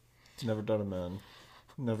man. Never done a man.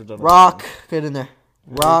 Never done a Rock. Get in there.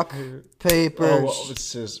 Rock, man. paper. Oh, well, it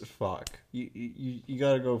says fuck. You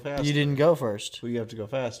gotta go faster. You didn't go first. Well, you have to go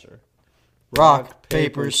faster. Rock,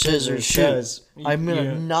 paper, scissors, shoot. says- I'm gonna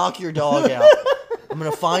Yeah. knock your dog out. I'm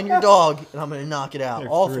gonna find your dog and I'm gonna knock it out. They're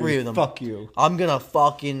All free. three of them. Fuck you. I'm gonna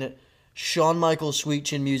fucking Shawn Michaels sweet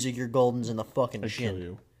chin music your Goldens in the fucking I'd chin. kill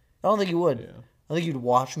you. I don't think you would. Yeah. I think you'd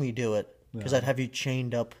watch me do it because No. I'd have you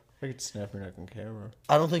chained up. I could snap your neck on camera.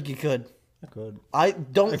 I don't think you could. I could. I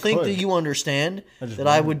don't I think could. that you understand I just that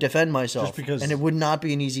I wouldn't. would defend myself. Just because- And it would not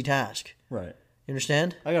be an easy task. Right. You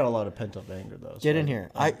understand? I got a lot of pent up anger though. Get so in here.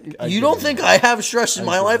 I'd You get don't in think there. I have stress in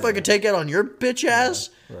my get life in I could take out on your bitch ass?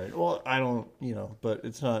 Right. Well, I don't. But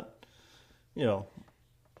it's not.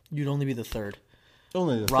 You'd only be the third.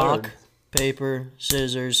 Only the Rock, third. paper,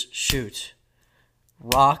 scissors, shoot.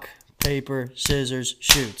 Rock, paper, scissors,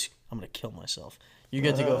 shoot. I'm going to kill myself. You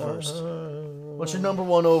get to go first. What's your number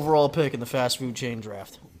 1 overall pick in the fast food chain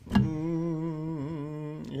draft?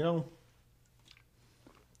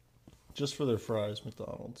 Just for their fries,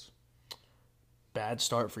 McDonald's. Bad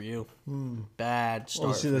start for you. Bad start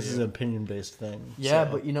Well, see, for this you. is an opinion based thing. Yeah,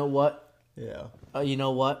 so, but you know what? yeah, You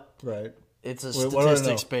know what? right. It's a Wait, what do I know?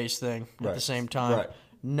 statistics-based thing at Right. the same time. Right.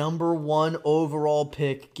 Number 1 overall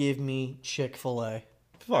pick, give me Chick-fil-A.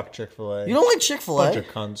 Fuck Chick-fil-A. You don't like bunch Chick-fil-A? of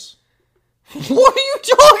cunts. What are you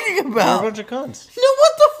talking They're a about? bunch of cunts. No,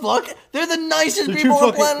 what the fuck? They're the nicest They're people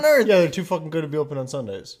on planet Earth. Yeah, they're too fucking good to be open on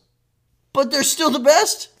Sundays. But they're still the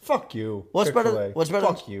best. Fuck you. What's Chick-fil-A. better? What's better?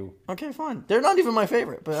 Fuck you. Okay, fine. They're not even my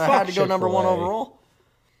favorite, but I Fuck had to go number one Chick-fil-A. overall.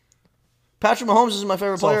 Patrick Mahomes is my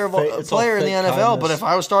favorite It's all player fake- in the fake NFL, but kindness. if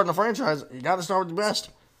I was starting a franchise, you got to start with the best.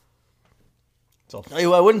 It's all Tell you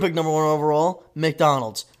what, I wouldn't pick number one overall,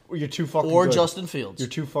 McDonald's You're too fucking or good. Justin Fields. You're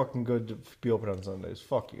too fucking good to be open on Sundays.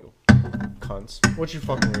 Fuck you. Cunts. What's your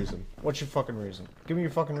fucking reason? What's your fucking reason? Give me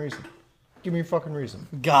your fucking reason. Give me your fucking reason.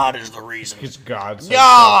 God is the reason. Because God said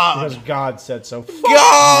God! so. Because God said so. Fuck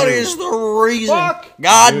God you. is the reason. Fuck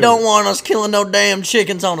God you. don't want us killing no damn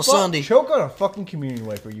chickens on a Fuck, Sunday. Choke on a fucking communion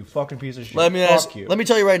wafer, you fucking piece of shit. Let me Fuck ask. you. Let me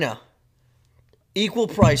tell you right now. Equal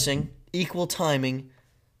pricing, equal timing.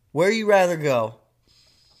 Where you rather go?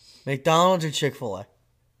 McDonald's or Chick-fil-A?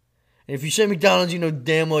 And if you say McDonald's, you know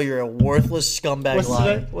damn well you're a worthless scumbag What's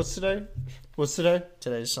liar. today? What's today? What's today?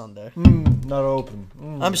 Today's Sunday. Not open.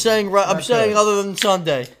 I'm saying other than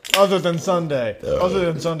Sunday. Other than Sunday.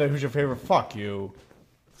 Other than Sunday, who's your favorite? Fuck you.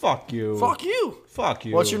 Fuck you. Fuck you. Fuck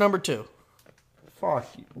you. What's your number two? Fuck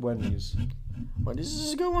you. Wendy's. Wendy's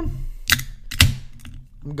is a good one.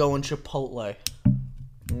 I'm going Chipotle. I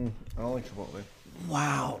don't like Chipotle.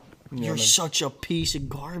 Wow. You're such a piece of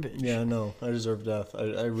garbage. Yeah, no. I deserve death.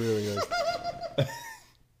 I really do.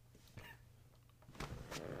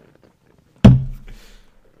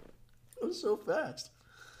 That was so fast.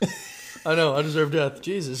 I know, I deserve death.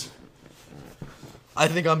 Jesus. I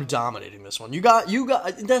think I'm dominating this one. You got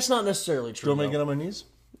that's not necessarily Do true. you want me to though. get on my knees?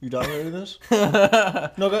 You dominating this?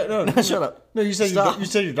 No. Shut up. No, you said Stop. you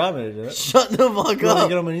said you dominated it. Shut the fuck You want me to up.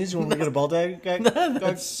 get on my knees? You want me to get a ball gag?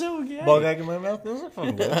 That's so gay. Ball gag in my mouth? That's not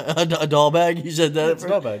fucking good. A doll bag? You said that? It's a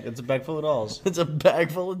doll bag. It's a bag full of dolls. It's a bag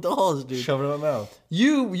full of dolls, dude. Shove it in my mouth.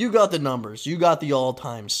 You got the numbers. You got the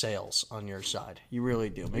all-time sales on your side. You really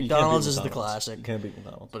do. You can't beat McDonald's is the McDonald's. classic, You can't beat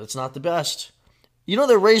McDonald's. but it's not the best. You know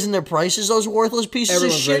they're raising their prices, those worthless pieces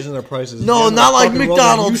Everyone's of shit? raising their prices. No, Damn, not the like fucking world,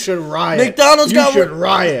 McDonald's. You should riot. McDonald's you got- should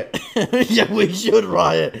riot. Yeah, we should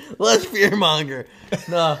riot. Let's fearmonger.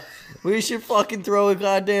 Nah, we should fucking throw a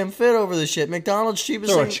goddamn fit over this shit. McDonald's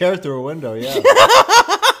cheapest Throw a thing. chair through a window, yeah.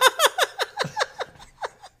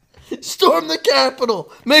 Storm the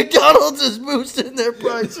Capitol. McDonald's is boosting their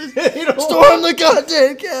prices. They don't Storm the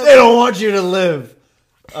goddamn Capitol. They don't want you to live.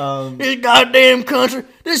 This goddamn country.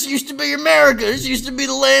 This used to be America. This used to be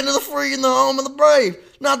the land of the free and the home of the brave,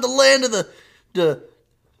 not the land of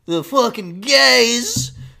the fucking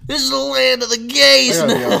gays. This is the land of the gays I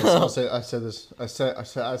gotta be honest. now. I said this. I said.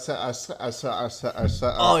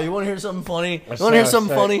 Oh, you want to hear something funny? You want said- to hear I something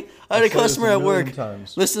said- funny? I had I a said this customer a at million work.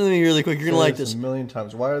 times. Listen to me really quick. You're gonna like this. A million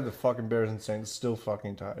times. Why are the fucking Bears and Saints still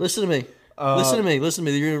fucking tied? Listen to me. Listen to me. Listen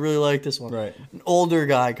to me. You're gonna really like this one. Right. An older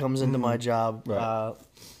guy comes into my job, Right.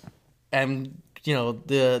 and you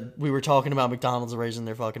know we were talking about McDonald's raising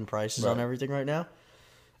their fucking prices on Right. everything right now,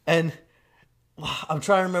 and I'm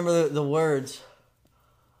trying to remember the words.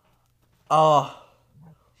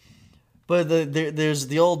 But there's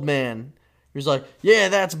the old man. He was like, yeah,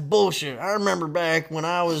 that's bullshit. I remember back when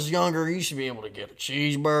I was younger, you used to be able to get a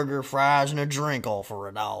cheeseburger, fries, and a drink all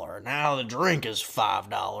for $1. Now the drink is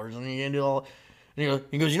 $5, and you can do all. And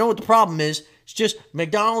he goes, you know what the problem is? It's just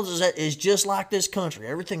McDonald's is just like this country.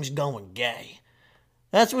 Everything's going gay.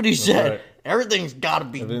 That's what he said. right. Everything's got to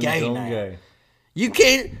be Everything's gay going now. gay. You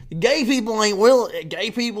can't. Gay people ain't will.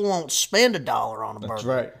 Gay people won't spend $1 on a burger. That's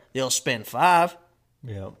right. They'll spend $5.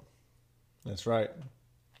 Yeah. That's right.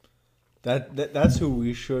 That's who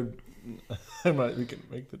we should. We can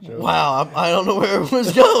make the joke. Wow, I don't know where it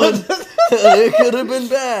was going. It could have been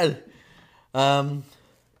bad.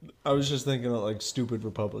 I was just thinking of like stupid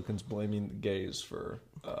Republicans blaming the gays for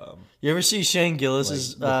You ever see Shane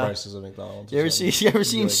Gillis's? the prices of McDonald's. You ever seen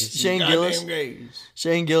Shane Gillis? Goddamn gays.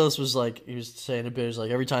 Shane Gillis was like, he was saying a bit, was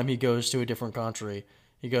like every time he goes to a different country,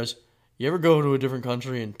 he goes, "You ever go to a different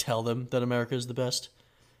country and tell them that America is the best?"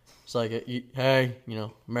 It's like, hey,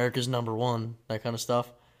 America's number one, that kind of stuff.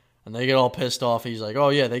 And they get all pissed off. He's like, oh,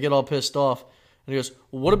 yeah, they get all pissed off. And he goes,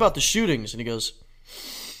 well, what about the shootings? And he goes,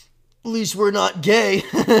 at least we're not gay.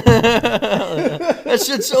 That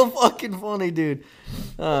shit's so fucking funny, dude.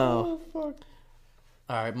 Oh, fuck.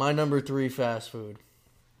 All right, my number 3 fast food.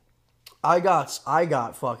 I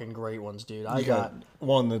got fucking great ones, dude. I You got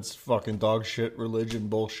one that's fucking dog shit, religion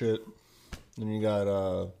bullshit. Then you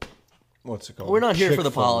got what's it called? We're not here for the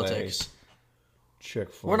Chick-fil-A. politics.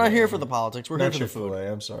 Chick-fil-A. We're not here for the politics. We're Not here for the food.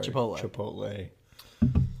 Chick-fil-A, I'm sorry. Chipotle. Chipotle.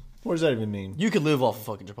 What does that even mean? You could live off of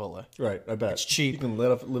fucking Chipotle. Right, I bet. It's cheap. You can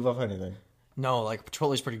live off anything. No, like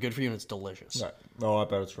Chipotle's pretty good for you and it's delicious. Right. No, I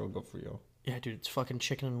bet it's real good for you. Yeah, dude, it's fucking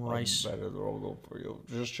chicken and rice. I bet it's real good for you.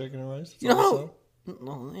 Just chicken and rice? That's You know all how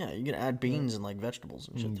No, yeah, you can add beans and like vegetables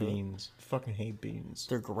and shit to it. Beans. Fucking hate beans.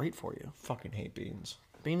 They're great for you. Fucking hate beans.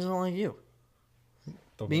 Beans don't like you.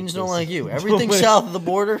 Don't Beans make don't this- like you. Everything south of the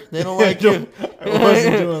border, they don't like you. I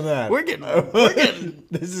wasn't doing that. We're getting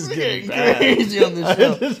This is we're getting getting bad. crazy on this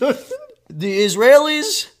show. The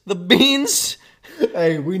Israelis, the beans.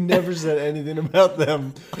 Hey, we never said anything about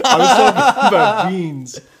them. I was talking about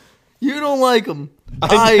beans. You don't like them.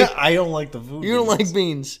 I don't like the food. You don't beans. like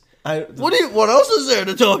beans. The- What else is there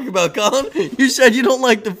to talk about, Colin? You said you don't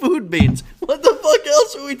like the food beans. What the fuck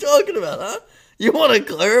else are we talking about, huh? You want to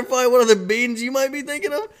clarify what other beans you might be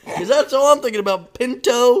thinking of? Because that's all I'm thinking about.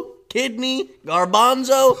 Pinto, kidney,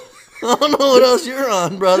 garbanzo. I don't know what else you're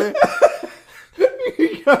on, brother.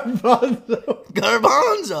 Garbanzo.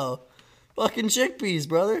 Garbanzo. Fucking chickpeas,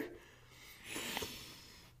 brother.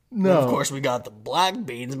 No. Of course, we got the black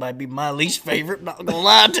beans. Might be my least favorite. Not gonna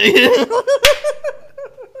lie to you.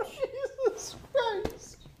 Jesus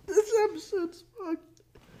Christ. This episode's fucked.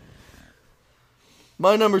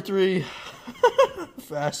 My number 3,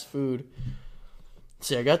 fast food.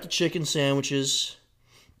 See, I got the chicken sandwiches.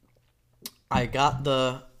 I got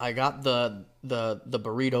the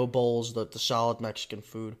burrito bowls, the solid Mexican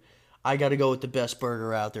food. I got to go with the best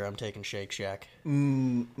burger out there. I'm taking Shake Shack.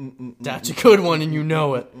 That's a good one, and you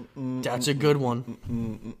know it. That's a good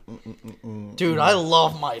one. Dude, I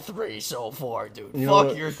love my 3 so far, dude. You know Fuck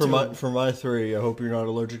what? your for 2. my for my 3. I hope you're not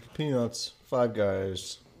allergic to peanuts. Five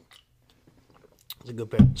Guys. It's a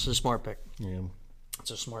good pick. It's a smart pick. Yeah.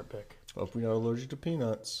 It's a smart pick. Hope you're not allergic to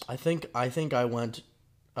peanuts. I think I went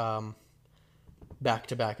back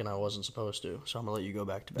to back, and I wasn't supposed to. So I'm gonna let you go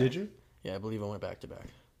back to back. Did you? Yeah, I believe I went back to back.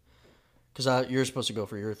 Because you're supposed to go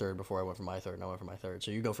for your 3rd before I went for my 3rd, and I went for my 3rd.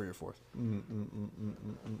 So you go for your 4th.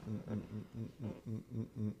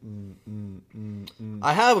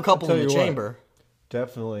 I have a couple I'll in tell the you what. chamber.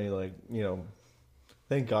 Definitely,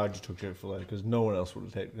 thank God you took Chick-fil-A because no one else would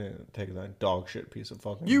have taken that dog shit piece of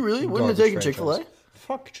fucking. You really wouldn't have garbage taken Chick-fil-A? franchise.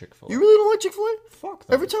 Fuck Chick-fil-A. You really don't like Chick-fil-A? Fuck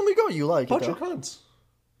them. Every time we go, you like bunch it. of Though. cunts.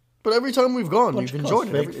 But every time we've gone, Bunch you've of enjoyed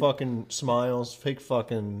cunts. it. Fake Every... fucking smiles. Fake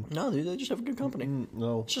fucking. No, dude, they just have a good company.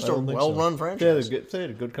 No, It's just I a don't think well-run so. franchise. If they had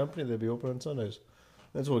a good company, they'd be open on Sundays.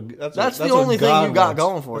 That's the That's the what only thing God you got wants.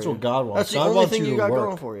 going for That's you. what God wants. That's the God only wants thing you to got work.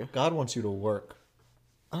 going for you. God wants you to work.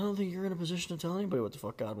 I don't think you're in a position to tell anybody what the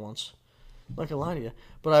fuck God wants. I'm not gonna lie to you.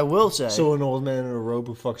 But I will say... So an old man in a robe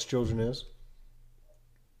who fucks children is?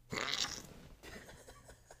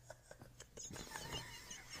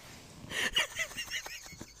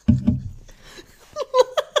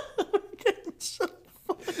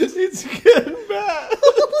 It's getting bad.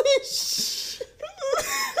 Holy shit.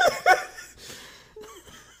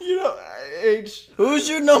 H. Who's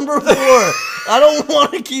your number 4? I don't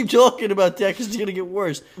want to keep talking about that because it's going to get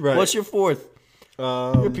worse. Right. What's your 4th? You're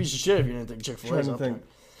a Um, piece of shit if you didn't think Chick-fil-A. trying to think.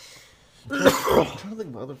 I'm trying to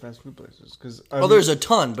think of other fast food places because Well, there's a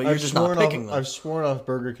ton, but you're just not picking them. I've sworn off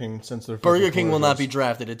Burger King since their Burger fucking King will not be commercials.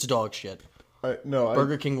 drafted. It's dog shit.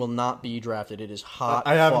 Burger King will not be drafted. It is hot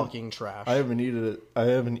I haven't- fucking trash. I haven't eaten it. I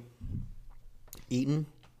have not Eaten?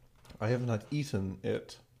 eaten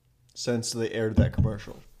it since they aired that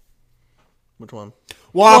commercial. Which one?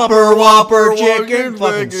 Whopper, chicken,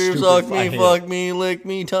 fucking stupid. Suck I me, hate fuck it. me, lick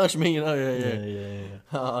me, touch me. You know, yeah. Yeah.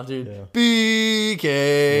 Oh, dude. Yeah.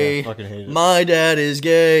 BK. Yeah, fucking hate it. My dad is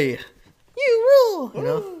gay. You rule. You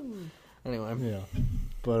know? Anyway. Yeah,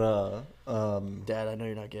 but Dad, I know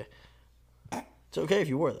you're not gay. It's okay if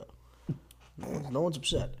you were, though. No one's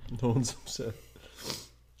upset. no one's upset.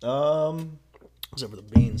 Except for the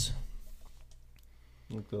beans.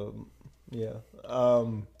 Like the, yeah.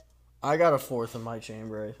 I got a 4th in my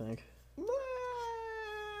chamber, I think.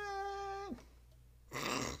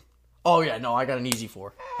 Oh, yeah, no, I got an easy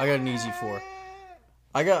 4. I got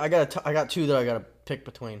 2 that I got to pick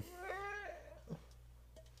between.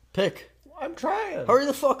 Pick. I'm trying. Hurry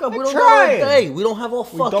the fuck up. We I'm don't have all trying. day. We don't have all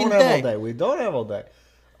We fucking don't have day. all day. We don't have all day.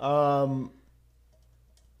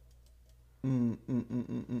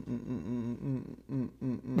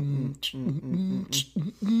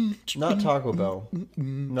 Not Taco Bell.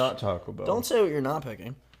 Not Taco Bell. Don't say what you're not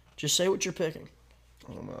picking. Just say what you're picking.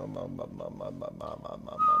 That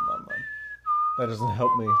doesn't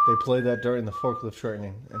help me. They played that during the forklift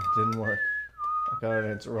training, and it didn't work. I got an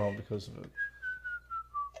answer wrong because of it.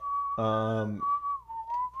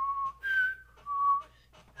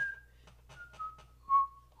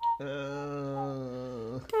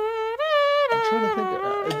 I'm trying to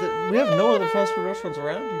think. We have no other fast food restaurants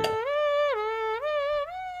around here.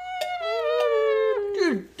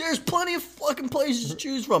 Dude, there's plenty of fucking places to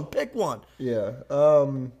choose from. Pick one. Yeah.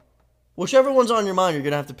 Whichever one's on your mind, you're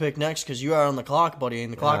going to have to pick next because you are on the clock, buddy,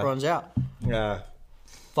 and the clock Yeah. runs out. Yeah.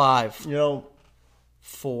 5, You know,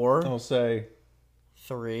 4, I'll say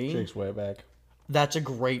 3. Jake's way back. That's a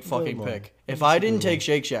great fucking one. pick. If I didn't take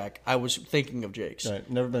Shake Shack, I was thinking of Jake's. Right,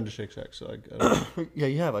 never been to Shake Shack, so I don't Yeah,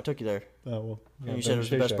 you have. I took you there. oh, well. Yeah, And you I've said been it was to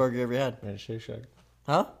the Shake best Shack. burger you ever had. Been to Shake Shack.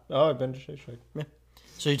 Huh? Oh, I've been to Shake Shack. Yeah.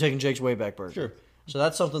 So you're taking Jake's Wayback Burger. Sure. So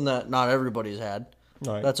that's something that not everybody's had.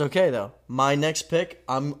 Right. That's okay though. My next pick,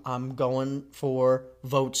 I'm going for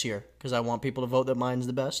votes here because I want people to vote that mine's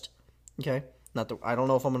the best. Okay. Not the, I don't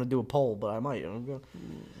know if I'm gonna do a poll, but I might.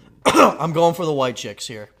 I'm going for the White Chicks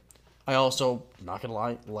here. I also, not gonna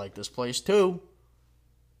lie, like this place too.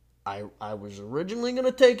 I was originally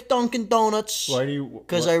gonna take Dunkin' Donuts. Why do you?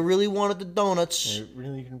 Because I really wanted the donuts. Are you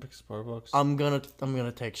really gonna pick Starbucks? I'm gonna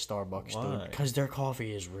take Starbucks, Why? dude, because their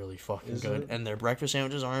coffee is really fucking Is good, it? and their breakfast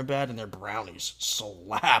sandwiches aren't bad, and their brownies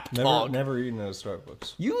slap. never, Dog. never eaten at a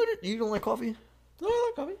Starbucks. You don't like coffee? No,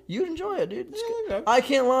 I like coffee. You'd enjoy it, dude. It's Yeah, good. I like that. I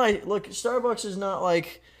can't lie. Look, Starbucks is not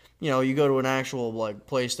like, you go to an actual like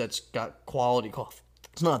place that's got quality coffee.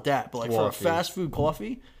 It's not that, but like for a Coffee. fast food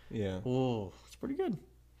coffee, Yeah. oh, it's pretty good.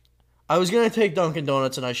 I was gonna take Dunkin'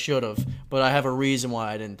 Donuts, and I should have, but I have a reason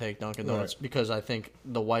why I didn't take Dunkin' Donuts because I think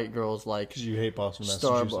the white girls like Because you hate Boston,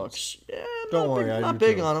 Massachusetts. Starbucks. Yeah, Don't not worry, big, I not do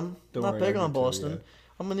big too. on them. Don't Not worry, big I on do too, Boston. yeah.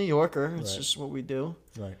 I'm a New Yorker. It's Right. just what we do.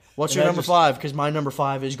 Right. What's And your I number just- 5? Because my number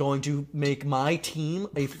 5 is going to make my team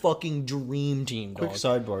a fucking dream team, Quick dog.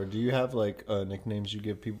 sidebar: do you have like nicknames you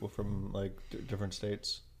give people from like different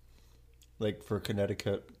states? Like for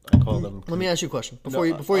Connecticut, I call them. Let me ask you a question before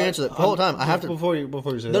No, you answer that. The whole time I have to. before you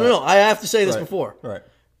say No, that. no, no. I have to say this Right. before. Right.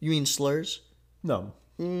 You mean slurs? No.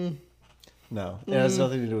 No. It has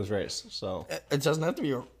nothing to do with race. So It doesn't have to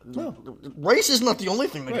be. Race is not the only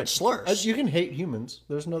thing that gets slurs. you can hate humans.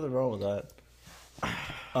 There's nothing wrong with that.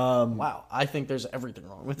 Wow, I think there's everything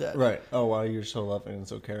wrong with that. Right. Oh wow, you're so loving and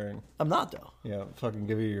so caring. I'm not though. Yeah. Fucking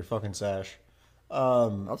give you your fucking sash.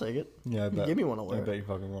 I'll take it. Yeah. I bet. Give me one to I wear. bet you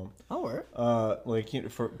fucking won't. I'll wear it.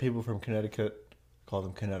 Like for people from Connecticut, call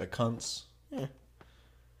them Connecticunts. Yeah.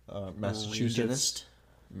 Massachusetts,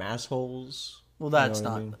 massholes. Well, that's You know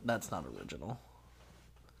what not I mean? that's not original.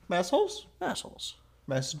 Massholes. Assholes.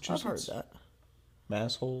 Massachusetts. I've heard that.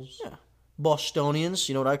 Massholes. Yeah. Bostonians.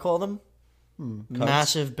 You know what I call them? Cunts.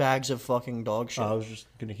 Massive bags of fucking dog shit. I was just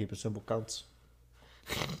gonna keep it simple. Cunts.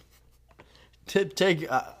 Take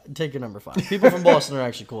your number 5. People from Boston are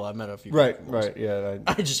actually cool. I've met a few. Right. people from Boston. Right.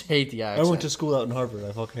 Yeah. I just hate the I accent. went to school out in Harvard.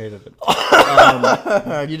 I fucking hated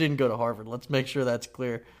it. You didn't go to Harvard. Let's make sure that's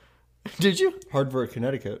clear. Did you? Harvard,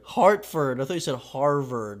 Connecticut. Hartford. I thought you said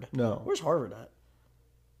Harvard. No. Where's Harvard at?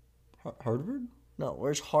 Harvard. No,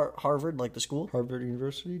 where's Harvard, like the school? Harvard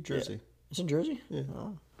University, Jersey. It's in Jersey? Yeah.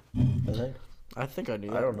 Oh, I think. I knew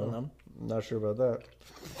that. I don't know. I'm not sure about that.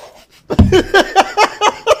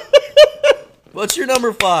 What's your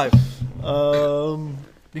number 5? Um.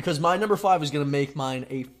 Because my number 5 is going to make mine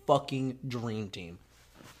a fucking dream team.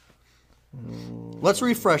 Let's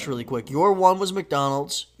refresh really quick. Your 1 was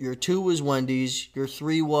McDonald's. Your 2 was Wendy's. Your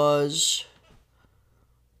 3 was...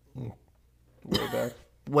 Way back.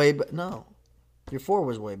 Way back. No. Your 4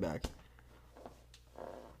 was way back.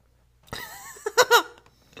 I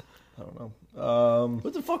don't know.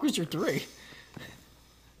 What the fuck was your 3?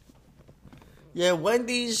 Yeah,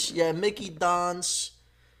 Wendy's. Yeah, Mickey Don's.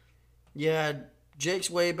 Yeah, Jake's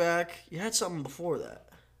way back. You had something before that.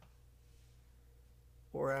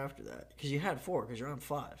 Or after that. Because you had 4, because you're on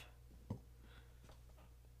 5.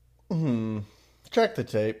 Check the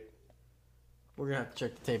tape. We're going to have to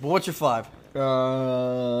check the tape. But what's your 5?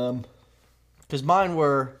 Um. Because mine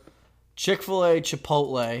were Chick-fil-A,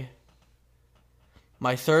 Chipotle.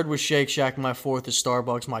 My 3rd was Shake Shack. My 4th is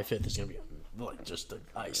Starbucks. My 5th is going to be like just the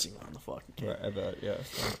icing on the fucking cake. Right, I bet. Yeah.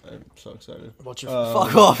 I'm so excited. What's your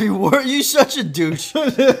fuck off? You such a douche.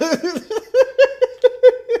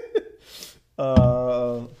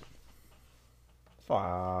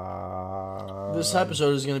 This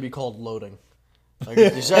episode is going to be called Loading. Like,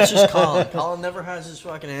 that's just Colin. Colin never has his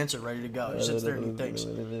fucking answer ready to go. He sits there and he thinks.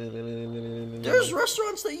 There's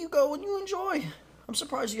restaurants that you go and you enjoy. I'm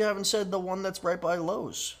surprised you haven't said the one that's right by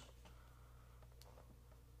Lowe's.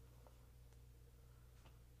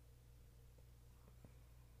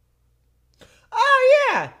 Oh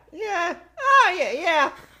yeah, yeah. Oh yeah,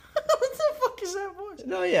 yeah. What the fuck is that voice?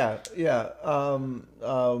 No, yeah, yeah.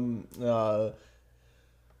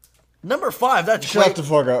 Number 5. That's Shut great. the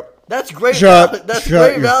fuck up. That's great. Shut. That's shut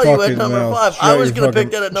great your value at fucking number mouth. 5. I Shut was your gonna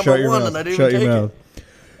pick fucking- that at shut number your 1, mouth. and I didn't Shut even your take mouth.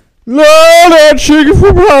 No, that chicken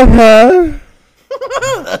from Popeye. it.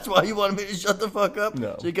 That's why you wanted me to shut the fuck up?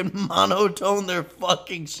 No. So you can monotone their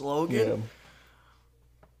fucking slogan? Yeah.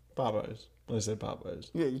 Popeyes. I say Popeyes.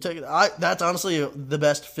 Yeah, you take it. That's honestly the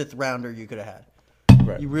best 5th rounder you could have had.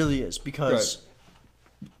 Right. He really is because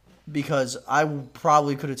I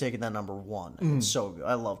probably could have taken that number one. It's so good.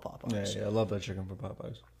 I love Popeyes. Yeah, I love that chicken from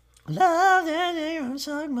Popeyes. Love that chicken from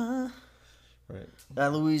Sugma. Right.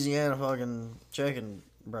 That Louisiana fucking chicken,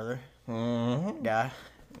 brother. Mm-hmm. Guy.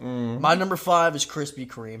 My number 5 is Krispy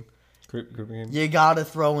Kreme. Krispy You gotta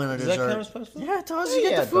throw in a Does dessert. that count as fast food? Yeah, it does. Yeah, You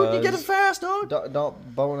get the it food, you get it does. fast, dog.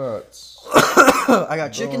 Donuts. I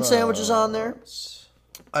got chicken sandwiches on there.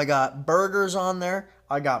 I got burgers on there.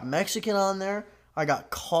 I got Mexican on there. I got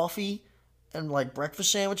coffee and like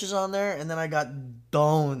breakfast sandwiches on there. And then I got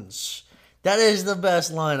donuts. That is the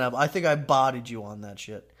best lineup. I think I bodied you on that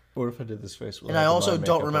shit. What if I did this face? And I also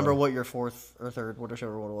don't remember what your fourth or third,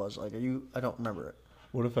 whichever one it was. Like, I don't remember it.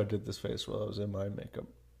 What if I did this face while I was in my makeup?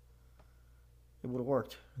 It would have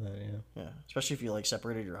worked. Yeah. Yeah. Especially if you like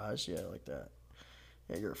separated your eyes. Yeah, like that.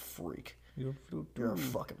 Yeah, you're a freak. You're a float too. You're a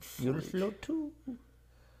fucking freak. You're a float too.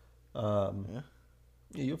 Yeah.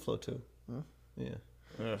 Yeah, you'll float too. Yeah.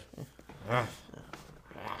 All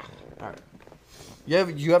right.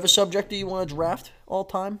 You have a subject that you want to draft all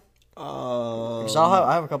time? Because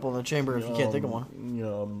I have a couple in the chamber if you can't think of one.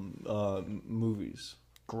 Movies.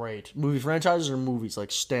 Great. Movie franchises or movies, like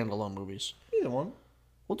standalone movies? Either one.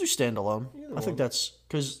 We'll do standalone. I think that's...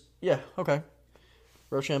 Because, yeah, okay.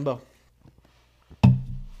 Rochambeau.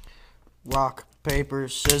 Rock, paper,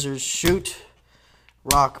 scissors, shoot.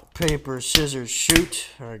 Rock, paper, scissors, shoot.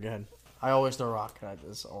 All right, go ahead. I always throw rock.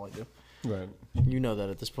 That's all I do. Right. You know that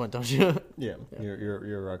at this point, don't you? Yeah.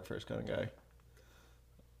 You're a rock first kind of guy.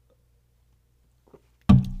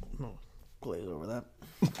 No, glaze over that.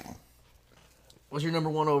 What's your number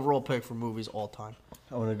 1 overall pick for movies all time?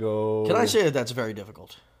 I want to go. Can I say that that's very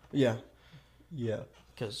difficult? Yeah. Yeah.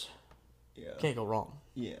 Because Yeah. can't go wrong.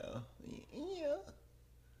 Yeah.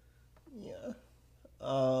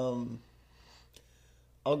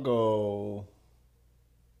 I'll go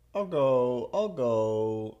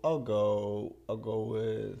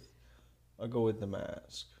with The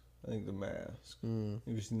Mask. I think The Mask. Have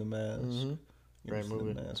you seen The Mask? Mm-hmm. Great Seen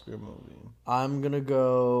movie. The Mask, great movie. I'm going to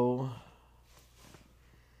go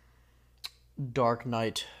Dark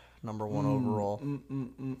Knight, number 1 overall.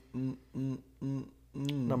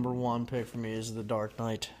 Number 1 pick for me is The Dark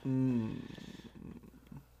Knight. I'm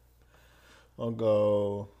gonna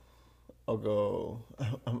go.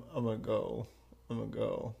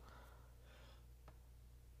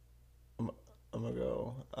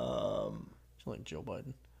 It's like Joe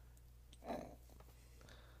Biden.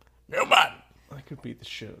 Joe Biden! I could beat the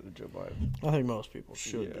shit out of Joe Biden. I think most people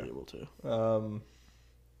should be able to.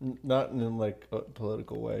 Not in like a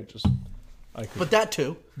political way, just I could. But that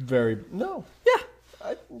too. No. Yeah.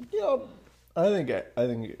 I think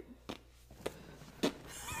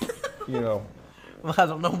I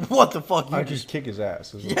don't know what the fuck you I just kick his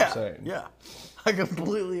ass. Is what Yeah. I'm saying. Yeah. I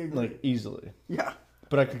completely agree. Like easily. Yeah.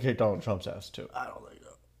 But I could kick Donald Trump's ass too. I don't think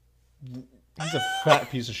so. He's a fat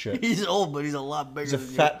piece of shit. He's old, but he's a lot bigger He's a than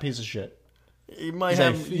fat piece of shit. you. You might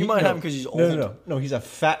have him because he's old. No, he's a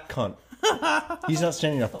fat cunt. He's not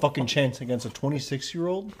standing a fucking chance against a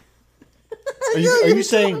 26-year-old. Are you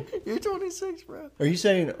saying You're 26, bro. Are you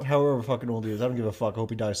saying however fucking old he is? I don't give a fuck. I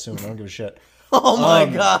hope he dies soon. I don't give a shit. Oh my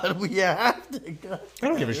god, we have to go. I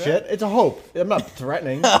don't give a shit. It's a hope. I'm not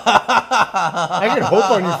threatening. I can hope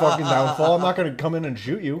on your fucking downfall. I'm not going to come in and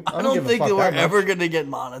shoot you. I don't give a think fuck that we're that much. ever going to get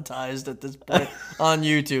monetized at this point on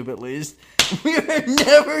YouTube, at least. We are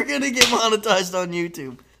never going to get monetized on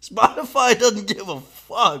YouTube. Spotify doesn't give a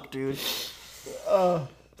fuck, dude.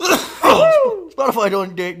 Spotify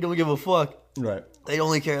don't give a fuck. Right. They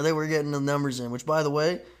only care that we're getting the numbers in. Which, by the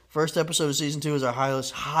way, first episode of season 2 is our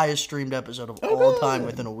highest streamed episode of all time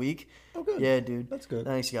within a week. Oh, good. Yeah, dude. That's good.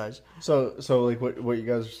 Thanks, guys. So like what you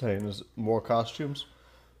guys are saying is more costumes?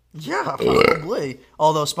 Yeah, probably.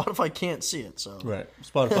 Although Spotify can't see it, so Right.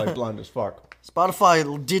 Spotify blind as fuck.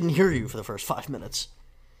 Spotify didn't hear you for the first 5 minutes.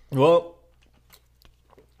 Well,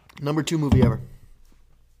 Number 2 movie ever.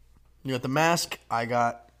 You got The Mask. I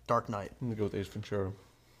got Dark Knight. I'm gonna go with Ace Ventura.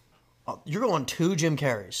 Oh, you're going 2 Jim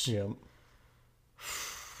Carreys. Yeah.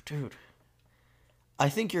 Dude. I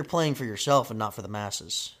think you're playing for yourself and not for the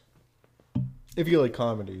masses. If you like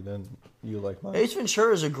comedy, then you like mine. Ace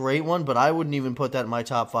Ventura is a great one, but I wouldn't even put that in my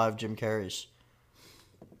top 5 Jim Carreys.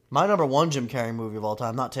 My number 1 Jim Carrey movie of all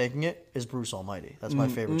time, not taking it, is Bruce Almighty. That's my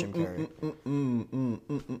favorite Jim Carrey.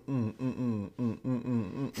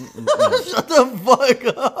 Shut the fuck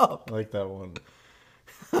up. I like that one.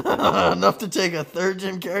 Enough to take a 3rd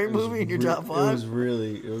Jim Carrey movie in your top 5?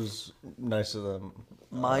 It was nice of them.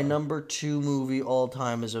 My number 2 movie all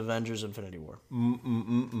time is Avengers Infinity War.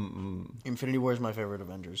 Infinity War is my favorite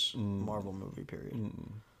Avengers Marvel movie, period.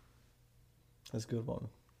 That's a good one.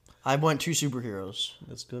 I went to superheroes.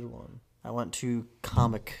 That's a good one. I went to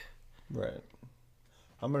comic. Right.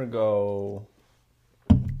 I'm gonna go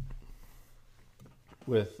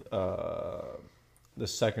with the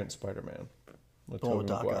second Spider-Man. With The one with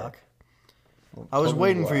Tobey Doc Maguire. Ock. I was Tobey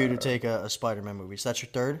waiting for you to Maguire. take a Spider-Man movie. So that's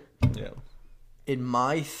your third? Yeah. In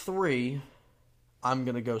my 3, I'm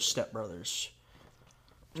going to go Step Brothers.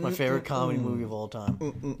 It's my favorite comedy movie of all time.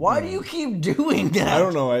 Why do you keep doing that? I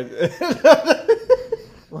don't know.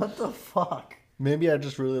 What the fuck? Maybe I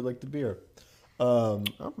just really like the beer. Oh,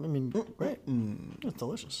 I mean, great. It's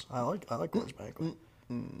delicious. I like Coors Banquet.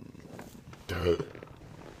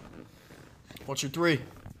 What's your 3?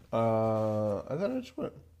 I thought I just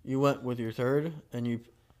went. You went with your third, and you...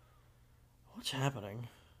 What's happening?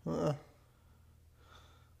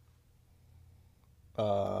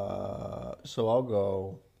 So I'll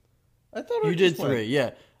go. I thought You did 3, yeah.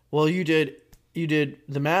 Well, you did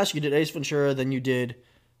The Mask, you did Ace Ventura, then you did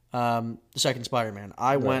the second Spider-Man.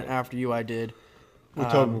 I went after you. I did... With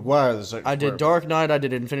Tobey Maguire, the second. I did Spider-Man. Dark Knight, I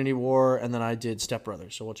did Infinity War, and then I did Step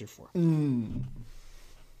Brothers. So what's your 4?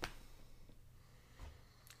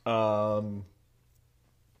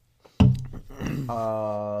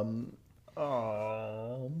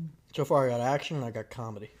 So far I got action and I got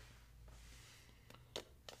comedy.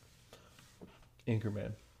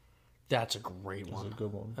 Anchorman. That's a great That's one. a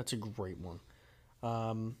good one. That's a great one.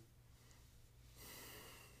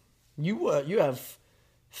 You have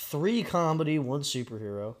 3 comedy, 1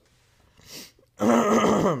 superhero.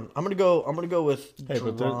 I'm gonna go with Hey,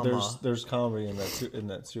 drama. but there's comedy in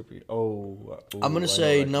that super. I'm gonna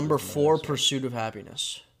say number 4, Pursuit of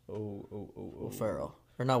Happiness. Will Ferrell.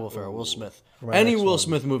 Or not Will Ferrell, Will Smith. My Any next Will one.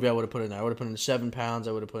 Smith movie I would have put in there. I would have put in 7 Pounds.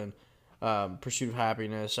 I would have put in Pursuit of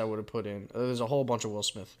Happiness. I would have put in... There's a whole bunch of Will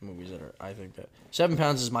Smith movies that are... I think that... 7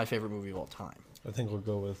 Pounds is my favorite movie of all time. I think we'll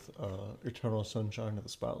go with Eternal Sunshine of the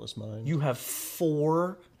Spotless Mind. You have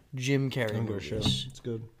 4 Jim Carrey Don't give a shit. movies. It's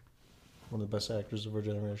good. One of the best actors of our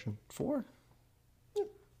generation. 4?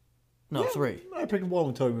 No, 3. I picked one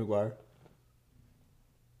with Tobey Maguire.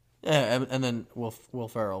 Yeah, and then Will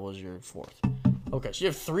Ferrell was your 4th. Okay, so you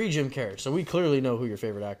have 3 Jim Carrey. So we clearly know who your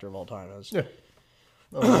favorite actor of all time is. Yeah.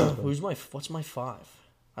 Oh, What's my 5?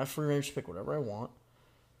 I have free range to pick whatever I want.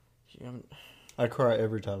 You haven't... I cry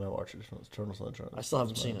every time I watch Eternal Sunshine. I still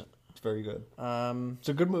haven't seen it. It's very good. It's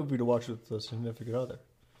a good movie to watch with a significant other.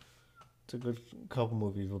 It's a good couple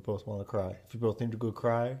movies we both want to cry. If you both need to go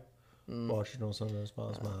cry, watch Eternal Sunshine of the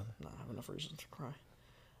Spotless Mind. No, I have enough reasons to cry.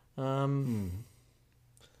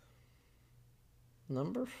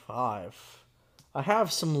 Number 5. I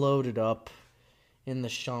have some loaded up in the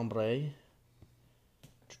chambre.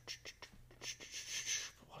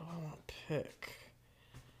 What do I want to pick?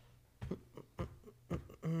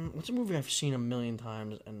 What's a movie I've seen a million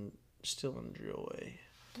times and still enjoy?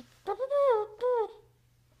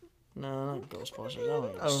 No, not Ghostbusters. I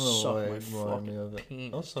don't know Suck why my it reminded me of it.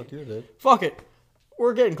 penis, I'll suck your dick. Fuck it.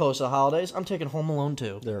 We're getting close to the holidays. I'm taking Home Alone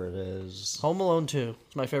 2. There it is. Home Alone 2.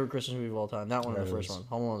 It's my favorite Christmas movie of all time. That one and That the first is. one.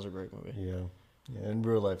 Home Alone's a great movie. Yeah. In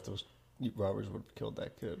real life, those robbers would have killed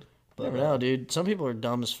that kid. But, Never know, dude. Some people are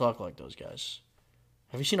dumb as fuck like those guys.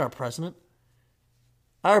 Have you seen our president?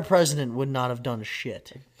 Our president would not have done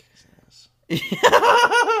shit.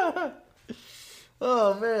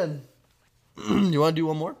 Oh, man. You want to do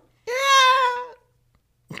one more? Yeah.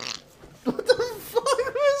 What the fuck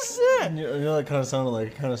was that? You know, that kind of sounded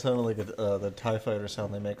like the TIE fighter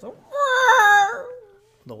sound they make. The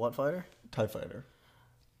what fighter? TIE fighter.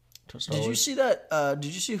 Did you see that?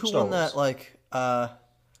 Did you see who Star won that? Wars.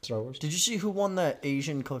 Star Wars? Did you see who won that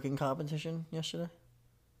Asian cooking competition yesterday?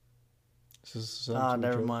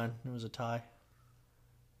 Never mind. It was a tie.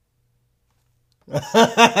 Yeah.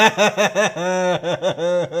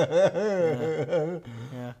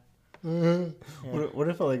 What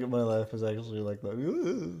if like my life is actually like that?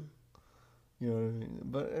 You know what I mean?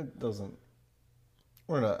 But it doesn't.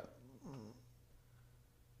 We're not.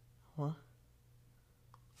 What?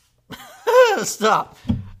 Stop.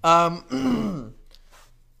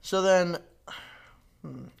 So then,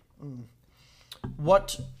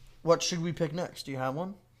 what should we pick next? Do you have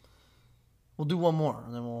one? We'll do one more,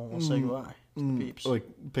 and then we'll say goodbye to the peeps. Like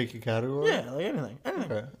pick a category. Yeah, like anything.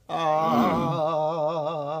 Okay.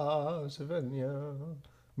 Savannah.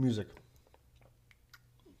 Music.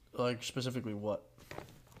 Like specifically what?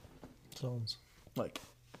 Songs. Like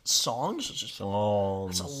songs? It's just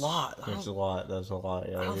Songs. That's a lot. That's a lot. That's a lot.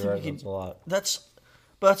 Yeah, I don't you're think right. we can- That's a lot.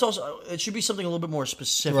 but that's also it should be something a little bit more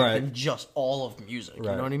specific Right. than just all of music. You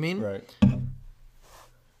know what I mean? Right.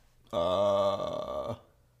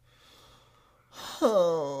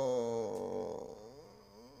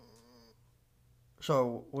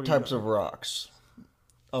 So, what do Types of rocks.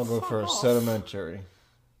 I'll go first. Sedimentary.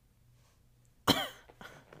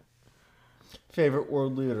 Favorite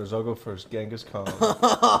world leaders. I'll go first. Genghis Khan.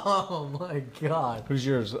 Oh my god. Who's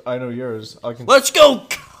yours? I know yours. I can. Let's go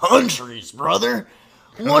countries, brother.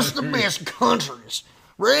 What's the best countries?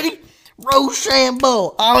 Ready?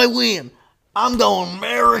 Rochambeau. I win. I'm going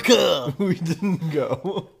America. We didn't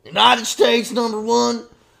go. United States #1.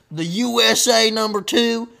 The USA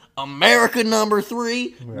 #2. America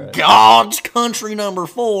 #3, Right. God's country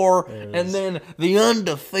 #4, There it and is. then the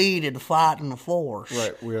undefeated fighting force.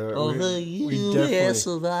 Right, we are. Of the US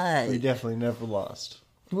of A. We definitely never lost.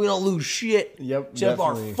 We don't lose shit. Yep, Except our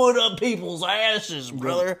definitely. foot up people's asses,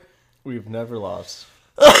 brother. We've never lost.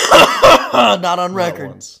 Not on record.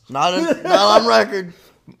 once. Not on record.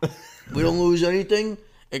 We don't lose anything.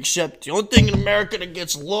 Except the only thing in America that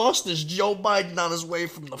gets lost is Joe Biden on his way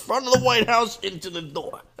from the front of the White House into the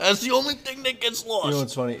door. That's the only thing that gets lost. You know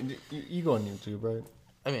what's funny? You go on YouTube, right?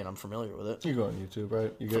 I mean, I'm familiar with it. You go on YouTube,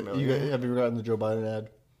 right? Familiar. Have you ever gotten the Joe Biden ad?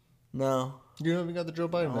 No. You haven't got the Joe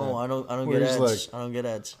Biden ad? No, I don't Where get he's ads. like, I don't get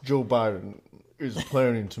ads. Joe Biden is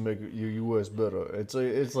planning to make the U.S. better. It's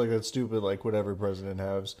like that stupid like what every president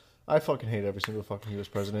has. I fucking hate every single fucking U.S.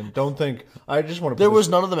 president. Don't think I just want to. There was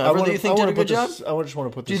none of them ever that you think did a good job? I just want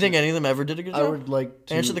to put. Do you think any of them ever did a good job? I would like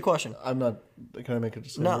to Answer the question. I'm not. Can I make a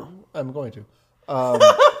decision? No. I'm going to.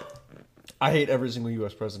 I hate every single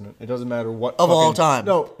U.S. president. It doesn't matter what. Of all time.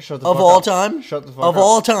 No, shut the Of fuck all up. time? Shut the fuck Of up.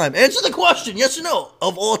 all time. Answer the question. Yes or no?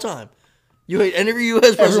 Of all time. You hate any U.S.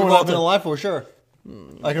 president Everyone of all I've been time. alive for, sure.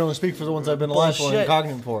 I can only speak for the ones I've been alive for and Bullshit.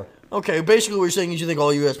 cognizant for. Okay, basically what you're saying is you think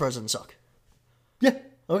all U.S. presidents suck. Yeah.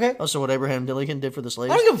 Okay. Oh, so what Abraham Lincoln did for the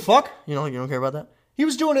slaves? I don't give a fuck. You don't care about that? He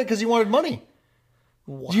was doing it because he wanted money.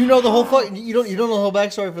 Do you know the whole fuck? You don't know the whole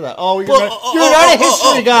backstory for that. Oh, you're not a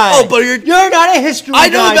history guy. but you're not a history I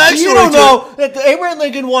know guy. the So you backstory don't to know that Abraham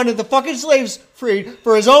Lincoln wanted the fucking slaves freed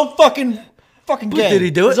for his own fucking gain. did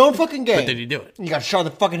he do His it? own fucking gain. But did he do it? You got shot in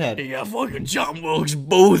the fucking head. Yeah, fucking John Wilkes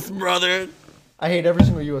Booth, brother. I hate every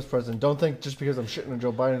single U.S. president. Don't think just because I'm shitting on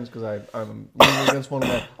Joe Biden is because I'm leaning against one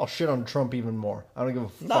man. I'll shit on Trump even more. I don't give a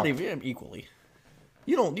fuck. Not even equally.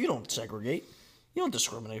 You don't segregate. You don't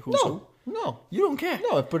discriminate who's who. No. You don't care.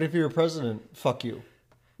 No, but if you're a president, fuck you.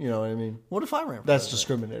 You know what I mean? What if I ran for That's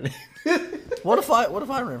president? discriminating. What if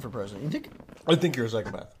I ran for president? You think? I think you're a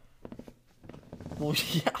psychopath. Well,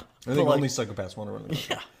 yeah. I think only psychopaths want to run.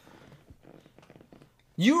 Yeah.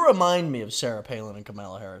 You remind me of Sarah Palin and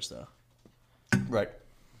Kamala Harris, though. Right.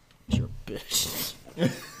 You're a bitch.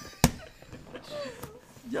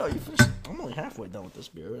 Yo, you finished. I'm only halfway done with this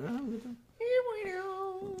beer.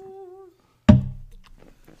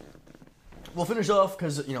 We'll finish off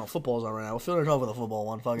because football's on right now. We'll finish off with a football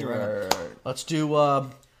one. Fucking right. Right. Let's do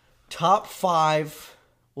top 5.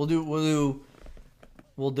 We'll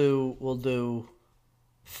do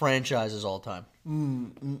franchises all time.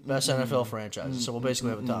 Best NFL franchises. So we'll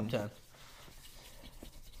basically have a top 10.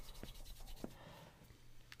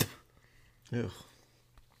 Ugh.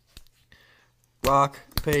 Rock,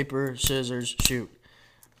 paper, scissors, shoot.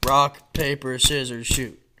 Rock, paper, scissors,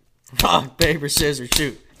 shoot. Rock, paper, scissors,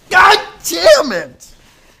 shoot. God damn it!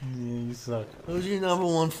 Yeah, you suck. Who's your number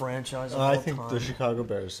 1 franchise of I all think time? the Chicago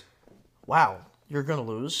Bears. Wow, you're gonna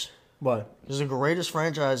lose. Why? Because the greatest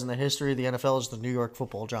franchise in the history of the NFL is the New York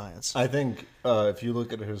Football Giants. I think if you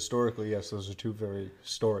look at it historically, yes, those are two very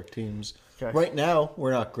historic teams. Okay. Right now, we're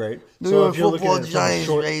not great. New so York if you're looking Football at it from a Giants,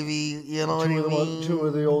 short, baby. You know what I mean? two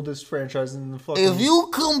of the oldest franchises in the fucking. If you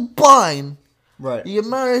combine right, the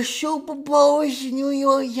amount of Super Bowls the New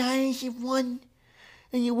York Giants have won,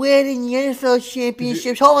 and you add in the NFL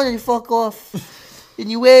championships, hold on the fuck off. And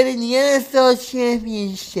you add in the NFL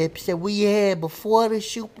championships that we had before the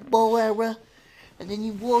Super Bowl era, and then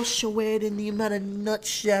you also add in the amount of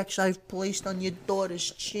nutsacks I've placed on your daughter's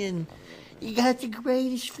chin, you got the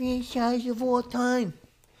greatest franchise of all time.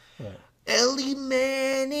 right. Ellie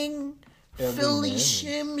Manning, Ellie Philly Manning.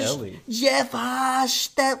 Sims, Ellie. Jeff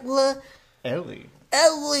Hostetler,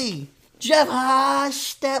 Ellie. Jeff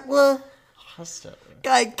Hostetler. Hostetler.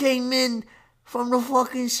 Guy came in from the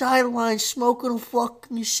fucking sideline smoking a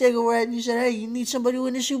fucking cigarette and he said, "Hey, you need somebody to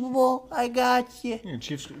win the Super Bowl? I got you." You're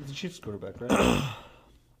the Chiefs quarterback, right?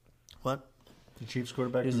 What? The Chiefs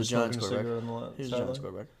quarterback. He's who the was Giants smoking a quarterback. cigarette on the He's the sideline? Giants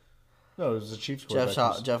quarterback. No, it was the Chiefs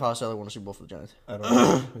quarterback. Jeff Hostetler won a Super Bowl for the Giants. I don't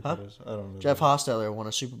know who that is. I don't know. Jeff Hostetler won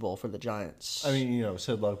a Super Bowl for the Giants. I mean,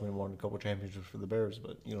 Sid Luckman won a couple championships for the Bears,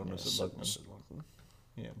 but you don't know Sid Luckman.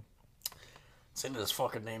 Yeah. Saying his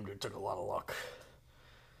fucking name, dude, took a lot of luck.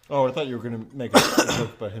 Oh, I thought you were going to make a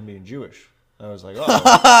joke about him being Jewish. I was like,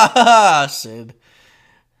 oh. Sid.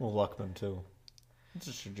 Well, Luckman, too. It's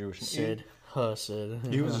just a Jewish name. Sid. Hussed.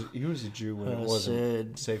 He was a Jew when it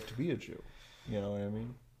wasn't Hussed. safe to be a Jew. You know what I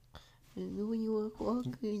mean? When you were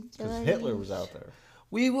walking, Because Hitler was out there.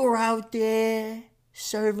 we were out there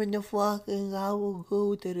serving the fucking I will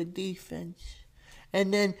go to the defense.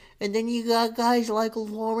 And then you got guys like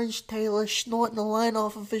Lawrence Taylor snorting the line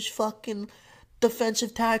off of his fucking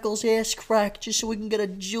defensive tackle's ass crack just so we can get a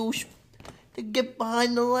juice to get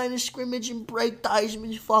behind the line of scrimmage and break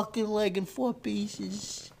Theismann's fucking leg in 4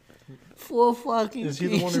 pieces. 4 fucking Is he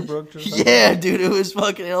the one who pieces. broke your Yeah, dude, it was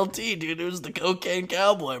fucking LT, dude. It was the cocaine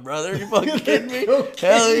cowboy, brother. You fucking kidding me?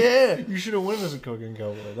 Hell yeah. You should have went as a cocaine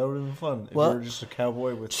cowboy. That would have been fun. If What? you were just a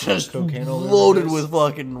cowboy with Just cocaine all over loaded your face. with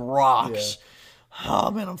fucking rocks.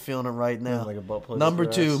 Oh man, I'm feeling it right now. Like a butt plug Number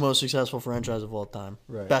up your 2 ass. most successful franchise of all time.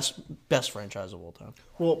 Right. Best franchise of all time.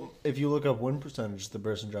 Well, if you look up win percentage, the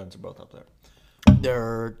Bears and Giants are both up there.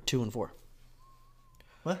 They're 2 and 4.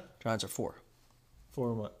 What? Giants are 4.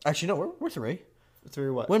 4 what? Actually, no, we're 3. 3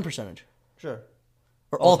 what? Win percentage Sure.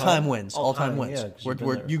 or All all-time time? wins. All All-time time, wins. yeah, 'cause you've been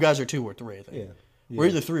We're there. you guys are 2. We're 3. I think. Yeah. We're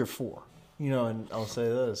Yeah. either 3 or 4. You know, and I'll say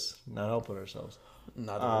this, not helping ourselves.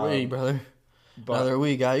 Neither are we, brother. But Neither are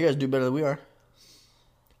we, guy. You guys do better than we are.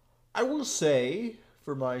 I will say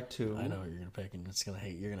for my 2. I know what you're gonna pick, and it's gonna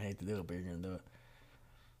hate. You're gonna hate to do it, but you're gonna do it.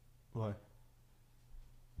 Why?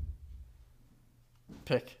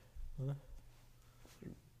 Pick. Huh?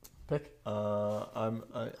 Pick. I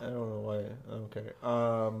don't know why. Okay.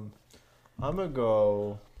 I'm gonna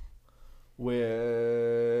go with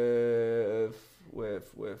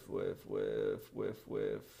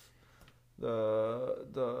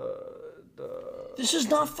the. This is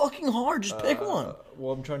not fucking hard. Just pick one.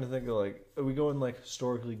 Well, I'm trying to think of like, are we going like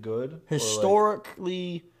historically good? Or, like-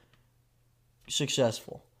 Historically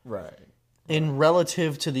successful. right. In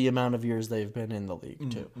relative to the amount of years they've been in the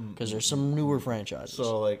league, too. Because there's some newer franchises.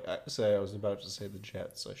 So like, I was about to say the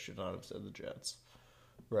Jets. I should not have said the Jets.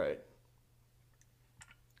 Right.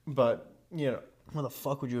 But you know, Why the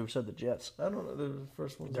fuck would you have said the Jets? I don't know. They're the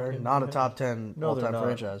first ones. They're not a top 10 No, they're all-time not.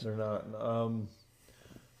 franchise. They're not.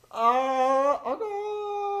 I'll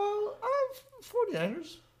go.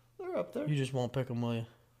 49ers. They're up there. You just won't pick them, will you?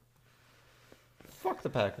 Fuck the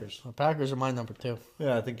Packers. The Packers are my number 2.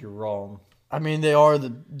 Yeah, I think you're wrong. I mean, they are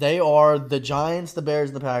the Giants, the Bears,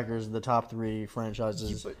 and the Packers, the top 3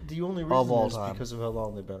 franchises. But the only Of reason all is time. because of how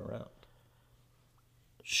long they've been around.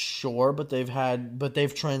 Sure, but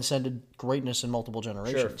they've transcended greatness in multiple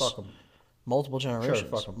generations. Sure, fuck them. Multiple generations.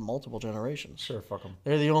 fuck 'em. Multiple generations. Sure, fuck them.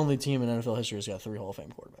 They're the only team in NFL history that's got 3 Hall of Fame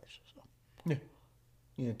quarterbacks. So. Yeah.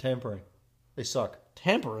 Yeah, tampering. They suck.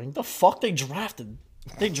 Tampering? The fuck they drafted?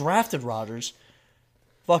 They drafted Rodgers.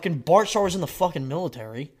 Fucking Bart Starr was in the fucking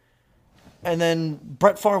military. And then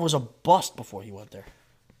Brett Favre was a bust before he went there.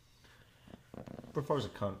 Brett Favre's a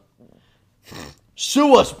cunt.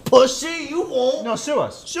 Sue us, pussy! You won't! No, sue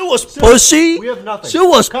us. Sue us, pussy! We have nothing.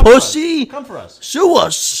 Sue us, Come for us. pussy! Come for us. Sue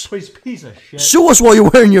us! Please, piece of shit. Sue us while you're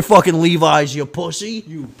wearing your fucking Levi's, you pussy!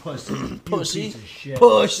 You pussy. You Pussy. piece of shit.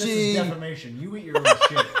 Pussy. This is defamation. You eat your own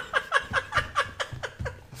shit.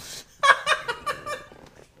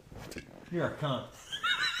 You're a cunt.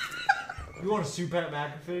 You want to sue Pat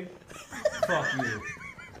McAfee? Fuck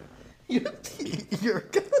you. You're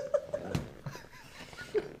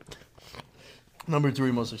Number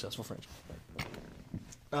 3 most successful franchise.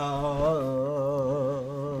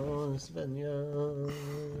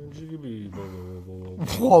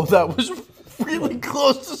 Whoa, that was really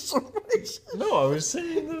close to some race. No, I was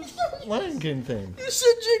saying the Lion King thing. You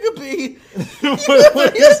said Jigabee.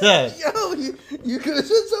 What is that? Yo, you could have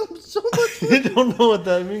said so much. I don't know what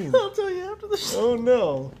that means. I'll tell you after this. Oh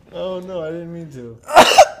no. Oh no, I didn't mean to.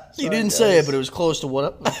 You didn't say it, but it was close to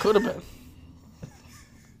what it could have been.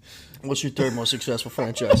 What's your 3rd most successful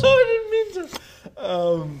franchise? I didn't mean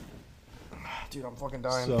to. Dude, I'm fucking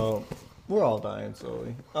dying. So, we're all dying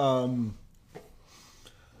slowly.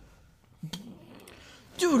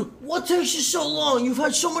 Dude, what takes you so long? You've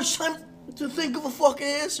had so much time to think of a fucking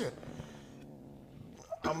answer.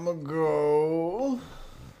 I'm gonna go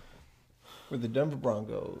with the Denver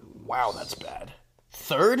Broncos. Wow, that's bad.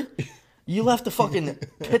 3rd? You left the fucking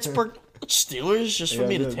Pittsburgh Steelers just for Yeah,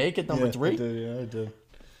 me I to did. take at number Yeah, 3? I did, yeah, I did.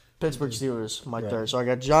 Pittsburgh Steelers, my Right. 3rd. So I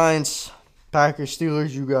got Giants, Packers,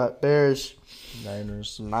 Steelers. You got Bears,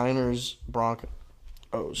 Niners, Niners,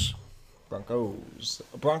 Broncos. Broncos.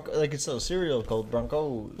 Like it's a cereal called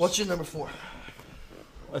Broncos. What's your number 4?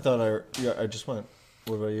 I thought I just went.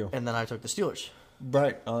 What about you? And then I took the Steelers.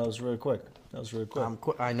 Right. That was really quick.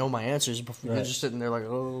 I know my answers, but you're Right. just sitting there like,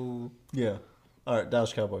 oh. Yeah. All right,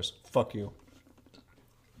 Dallas Cowboys. Fuck you.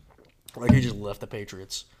 Like you just left the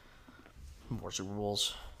Patriots. More Super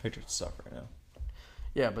Bowls. Patriots suck right now.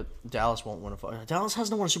 Yeah, but Dallas won't win Dallas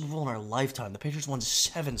hasn't won a Super Bowl in our lifetime. The Patriots won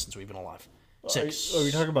 7 since we've been alive. 6. Are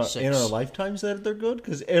you talking about 6. in our lifetimes that they're good?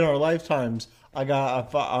 Because in our lifetimes, I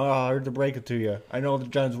heard to break it to you. I know the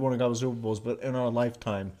Giants won a couple Super Bowls, but in our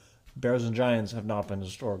lifetime, Bears and Giants have not been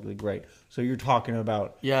historically great. So you're talking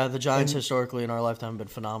about... Yeah, the Giants historically in our lifetime have been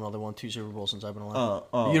phenomenal. They won 2 Super Bowls since I've been alive.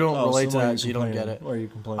 You don't relate to that, so you don't get it. Why are you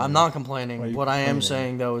complaining? I'm not complaining. What I am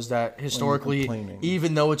saying, though, is that historically,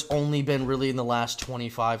 even though it's only been really in the last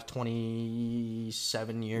 25,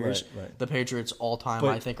 27 years, Right. the Patriots all-time,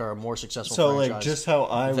 I think, are a more successful so, franchise like, just how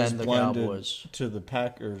I was than the blinded Cowboys. to the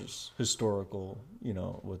Packers' historical,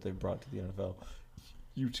 what they brought to the NFL,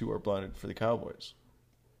 you two are blinded for the Cowboys.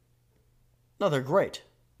 No, they're great.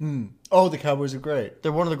 Oh, the Cowboys are great.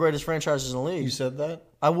 They're one of the greatest franchises in the league. You said that?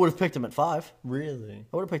 I would have picked them at 5. Really?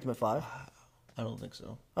 I would have picked them at 5. I don't think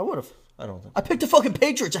so. I would have. I don't think I picked the fucking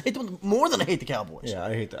Patriots. I hate them more than I hate the Cowboys. Yeah,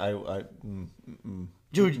 I hate that.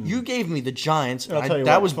 Dude, you gave me the Giants. I'll tell you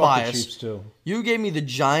that what, was fuck the biased. Chiefs too. You gave me the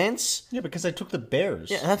Giants. Yeah, because I took the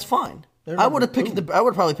Bears. Yeah, that's fine. They're I would have number picked I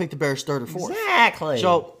would probably picked the Bears 3rd or 4th. Exactly.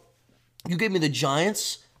 So you gave me the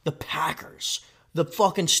Giants, the Packers, the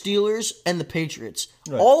fucking Steelers, and the Patriots.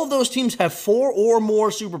 Right. All of those teams have 4 or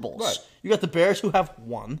more Super Bowls. Right. You got the Bears, who have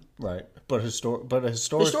 1. Right, but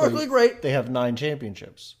historically great. They have 9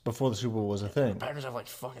 championships before the Super Bowl was a thing. Packers have like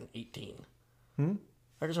fucking 18.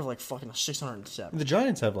 Packers have like fucking 607. The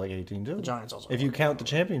Giants have like 18 too. The Giants also. If you count the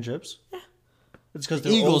championships. Yeah. It's because The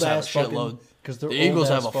Eagles have a shitload. The Eagles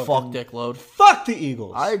have a fuck dick load. Fuck the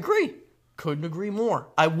Eagles. I agree. Couldn't agree more.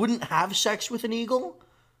 I wouldn't have sex with an Eagle,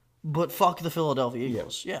 but fuck the Philadelphia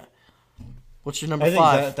Eagles. Yeah. What's your number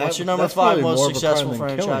 5? What's your number 5 probably most more of a crime successful than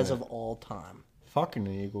killing franchise it. of all time? Fucking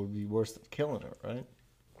an Eagle would be worse than killing it, right?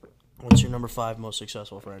 What's your number 5 most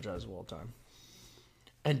successful franchise of all time?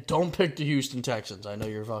 And don't pick the Houston Texans. I know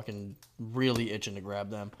you're fucking really itching to grab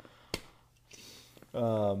them.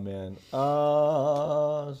 Oh, man.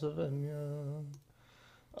 Savannah.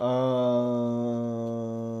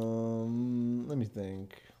 Let me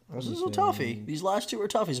think. This is a toughie. These last 2 are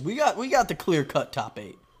toughies. We got the clear-cut top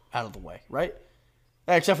 8 out of the way, right?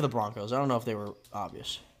 Except for the Broncos. I don't know if they were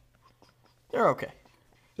obvious. They're okay.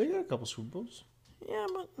 They got a couple Super Bowls. Yeah,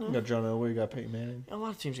 but... You got John Elway, you got Peyton Manning. A lot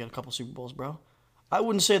of teams got a couple Super Bowls, bro. I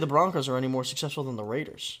wouldn't say the Broncos are any more successful than the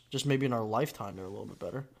Raiders. Just maybe in our lifetime they're a little bit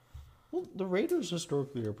better. Well, the Raiders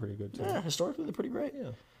historically are pretty good, too. Yeah, historically they're pretty great.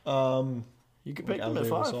 Yeah. You could pick them at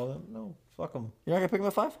 5. No, fuck them. You're not going to pick them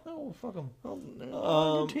at 5? No, fuck them. Well, there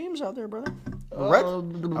are good teams out there, brother. I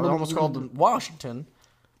almost called them Washington.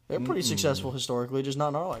 They're pretty successful historically, just not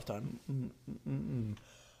in our lifetime.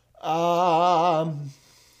 I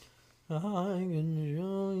can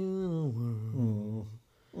show you the world.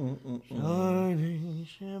 Shining,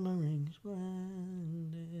 shimmering,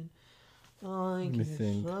 splendid. I me can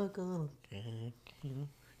think. suck on a cake.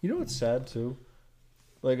 You know what's sad, too?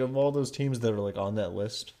 Like, of all those teams that are, like, on that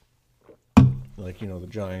list, like, the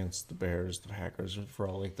Giants, the Bears, the Packers, for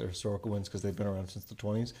all, like, their historical wins because they've been around since the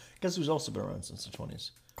 20s. Guess who's also been around since the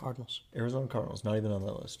 20s? Cardinals. Arizona Cardinals, not even on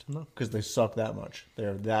that list. No. Because they suck that much.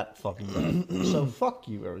 They're that fucking bad. So, fuck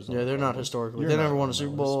you, Arizona. Yeah, they're not Cardinals. historically. You're They not never won on a that Super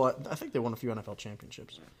list. Bowl. I think they won a few NFL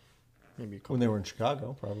championships. Maybe a couple. When they were in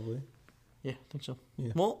Chicago, probably. Yeah, I think so.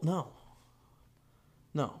 Yeah. Well, no.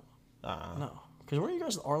 No. Ah. No. Because weren't you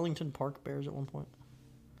guys the Arlington Park Bears at one point?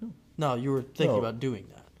 No, you were thinking No. about doing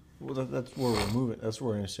that. Well, that's where we're moving. That's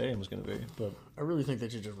where our stadium is going to be. But I really think they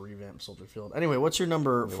should just revamp Soldier Field. Anyway, what's your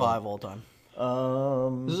number 5 all time?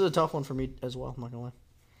 This is a tough one for me as well, I'm not going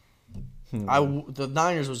to lie. The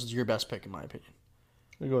Niners was your best pick, in my opinion.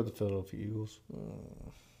 we go with the Philadelphia Eagles.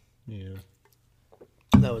 Yeah.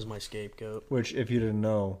 That was my scapegoat. Which, if you didn't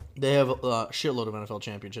know, They have a shitload of NFL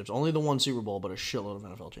championships. Only the one Super Bowl, but a shitload of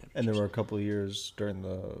NFL championships. and there were a couple of years during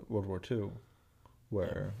the World War II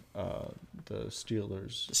where the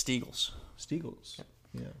Steelers, the Steagles.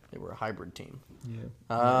 yeah, They were a hybrid team. yeah,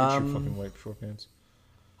 itch your fucking white short pants.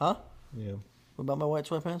 Huh? Yeah, What about my white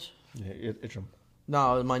sweatpants? yeah, itch them.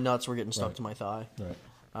 No, my nuts were getting stuck Right. to my thigh. Right.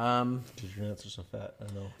 Because your nuts are so fat. I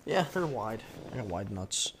know. Yeah, they're wide. I got wide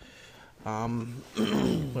nuts.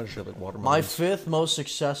 What shit like watermelons. My 5th most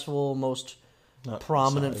successful, most Not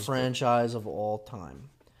prominent size, but- franchise of all time.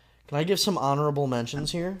 Can I give some honorable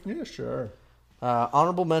mentions here? Yeah, sure.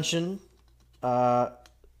 Honorable mention,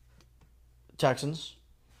 Texans.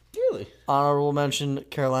 Really? Honorable mention,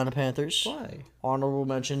 Carolina Panthers. Why? Honorable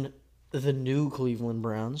mention, the new Cleveland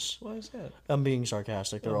Browns. Why is that? I'm being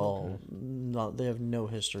sarcastic. They're Oh, all not. They have no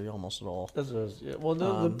history almost at all. Yeah, well,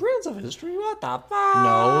 the Browns have history. What the fuck?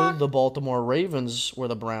 No, the Baltimore Ravens were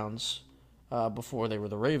the Browns before they were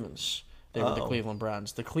the Ravens. They were the Cleveland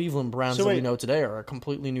Browns. The Cleveland Browns that we know today are a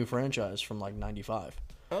completely new franchise from like '95.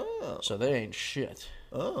 Oh. So they ain't shit.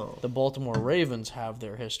 Oh. The Baltimore Ravens have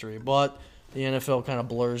their history, but the NFL kind of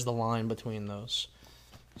blurs the line between those.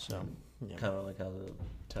 So, yeah. Kind of like how the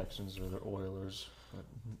Texans or the Oilers.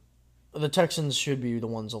 The Texans should be the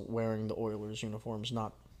ones wearing the Oilers uniforms,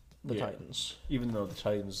 not the Titans. Even though the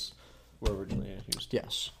Titans were originally in Houston.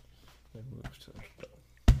 Yes. They moved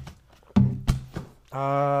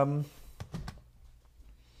to...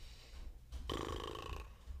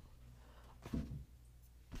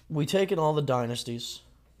 We taken all the dynasties.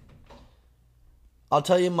 I'll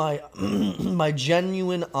tell you my my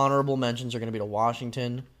genuine honorable mentions are going to be to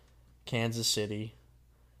Washington, Kansas City,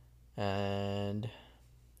 and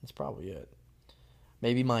that's probably it.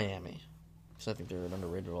 Maybe Miami, because I think they're an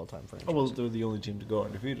underrated all-time franchise. Oh well, they're the only team to go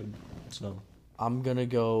undefeated. So I'm gonna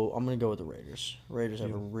go with the Raiders. Raiders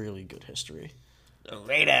have a really good history. the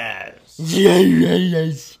Raiders. Yeah,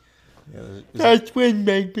 Raiders. Yeah, That's when,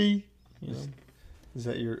 baby. You know? Is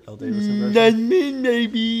that your L. Davis impression? That's me,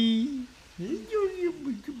 baby.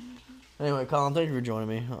 Anyway, Colin, thank you for joining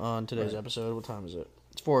me on today's episode. What time is it?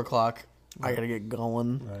 It's 4 o'clock. I gotta get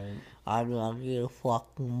going. Right. I gotta get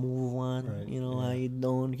fucking move on. Right. You know how you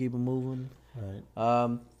doing? Keep it moving.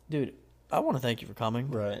 Right. Dude, I want to thank you for coming.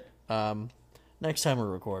 Right. Next time we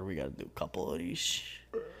record, we gotta do a couple of these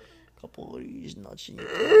nuts.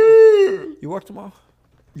 You work tomorrow?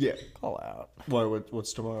 Yeah. Call out.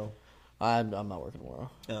 What's tomorrow? I'm not working tomorrow.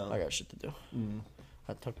 Oh. I got shit to do.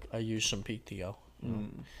 I used some PTO.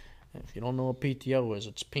 If you don't know what PTO is,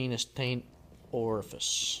 it's penis taint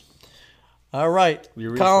orifice. All right,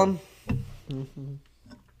 Colin.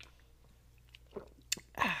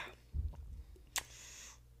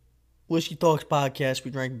 Whiskey Talks podcast.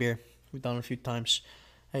 We drank beer. We've done it a few times.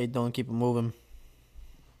 How you doing? Keep it moving.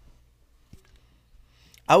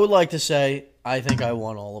 I would like to say I think I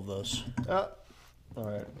won all of those. All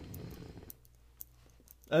right.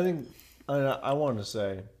 I want to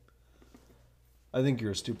say I think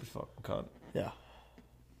you're a stupid fucking cunt. Yeah.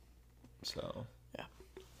 So Yeah.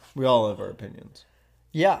 we all have our opinions.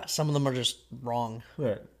 Yeah, some of them are just wrong.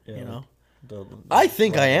 Right. Yeah. You know? The I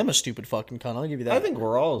think I am a stupid fucking cunt. I'll give you that. I think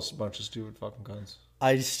we're all a bunch of stupid fucking cunts.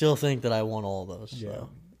 I still think that I won all of those. Yeah. So.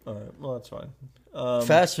 All right. Well, that's fine.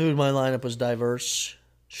 Fast food, my lineup was diverse,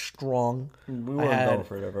 strong. We weren't going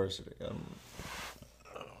for diversity.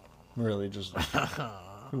 Really just...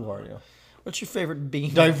 Who are you? What's your favorite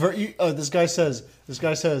bean? This guy says,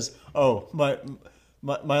 oh, my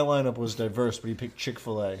lineup was diverse, but he picked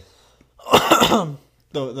Chick-fil-A.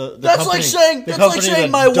 That's like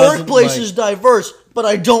saying my workplace is diverse, but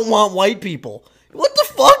I don't want white people. What the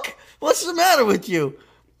fuck? What's the matter with you?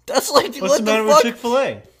 That's like what's the matter with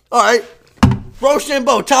Chick-fil-A? All right,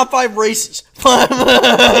 Rochambeau, top 5 races.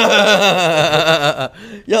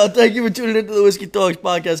 Yo, thank you for tuning into the Whiskey Talks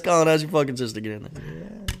podcast. Colin, how's your fucking sister? Get in there.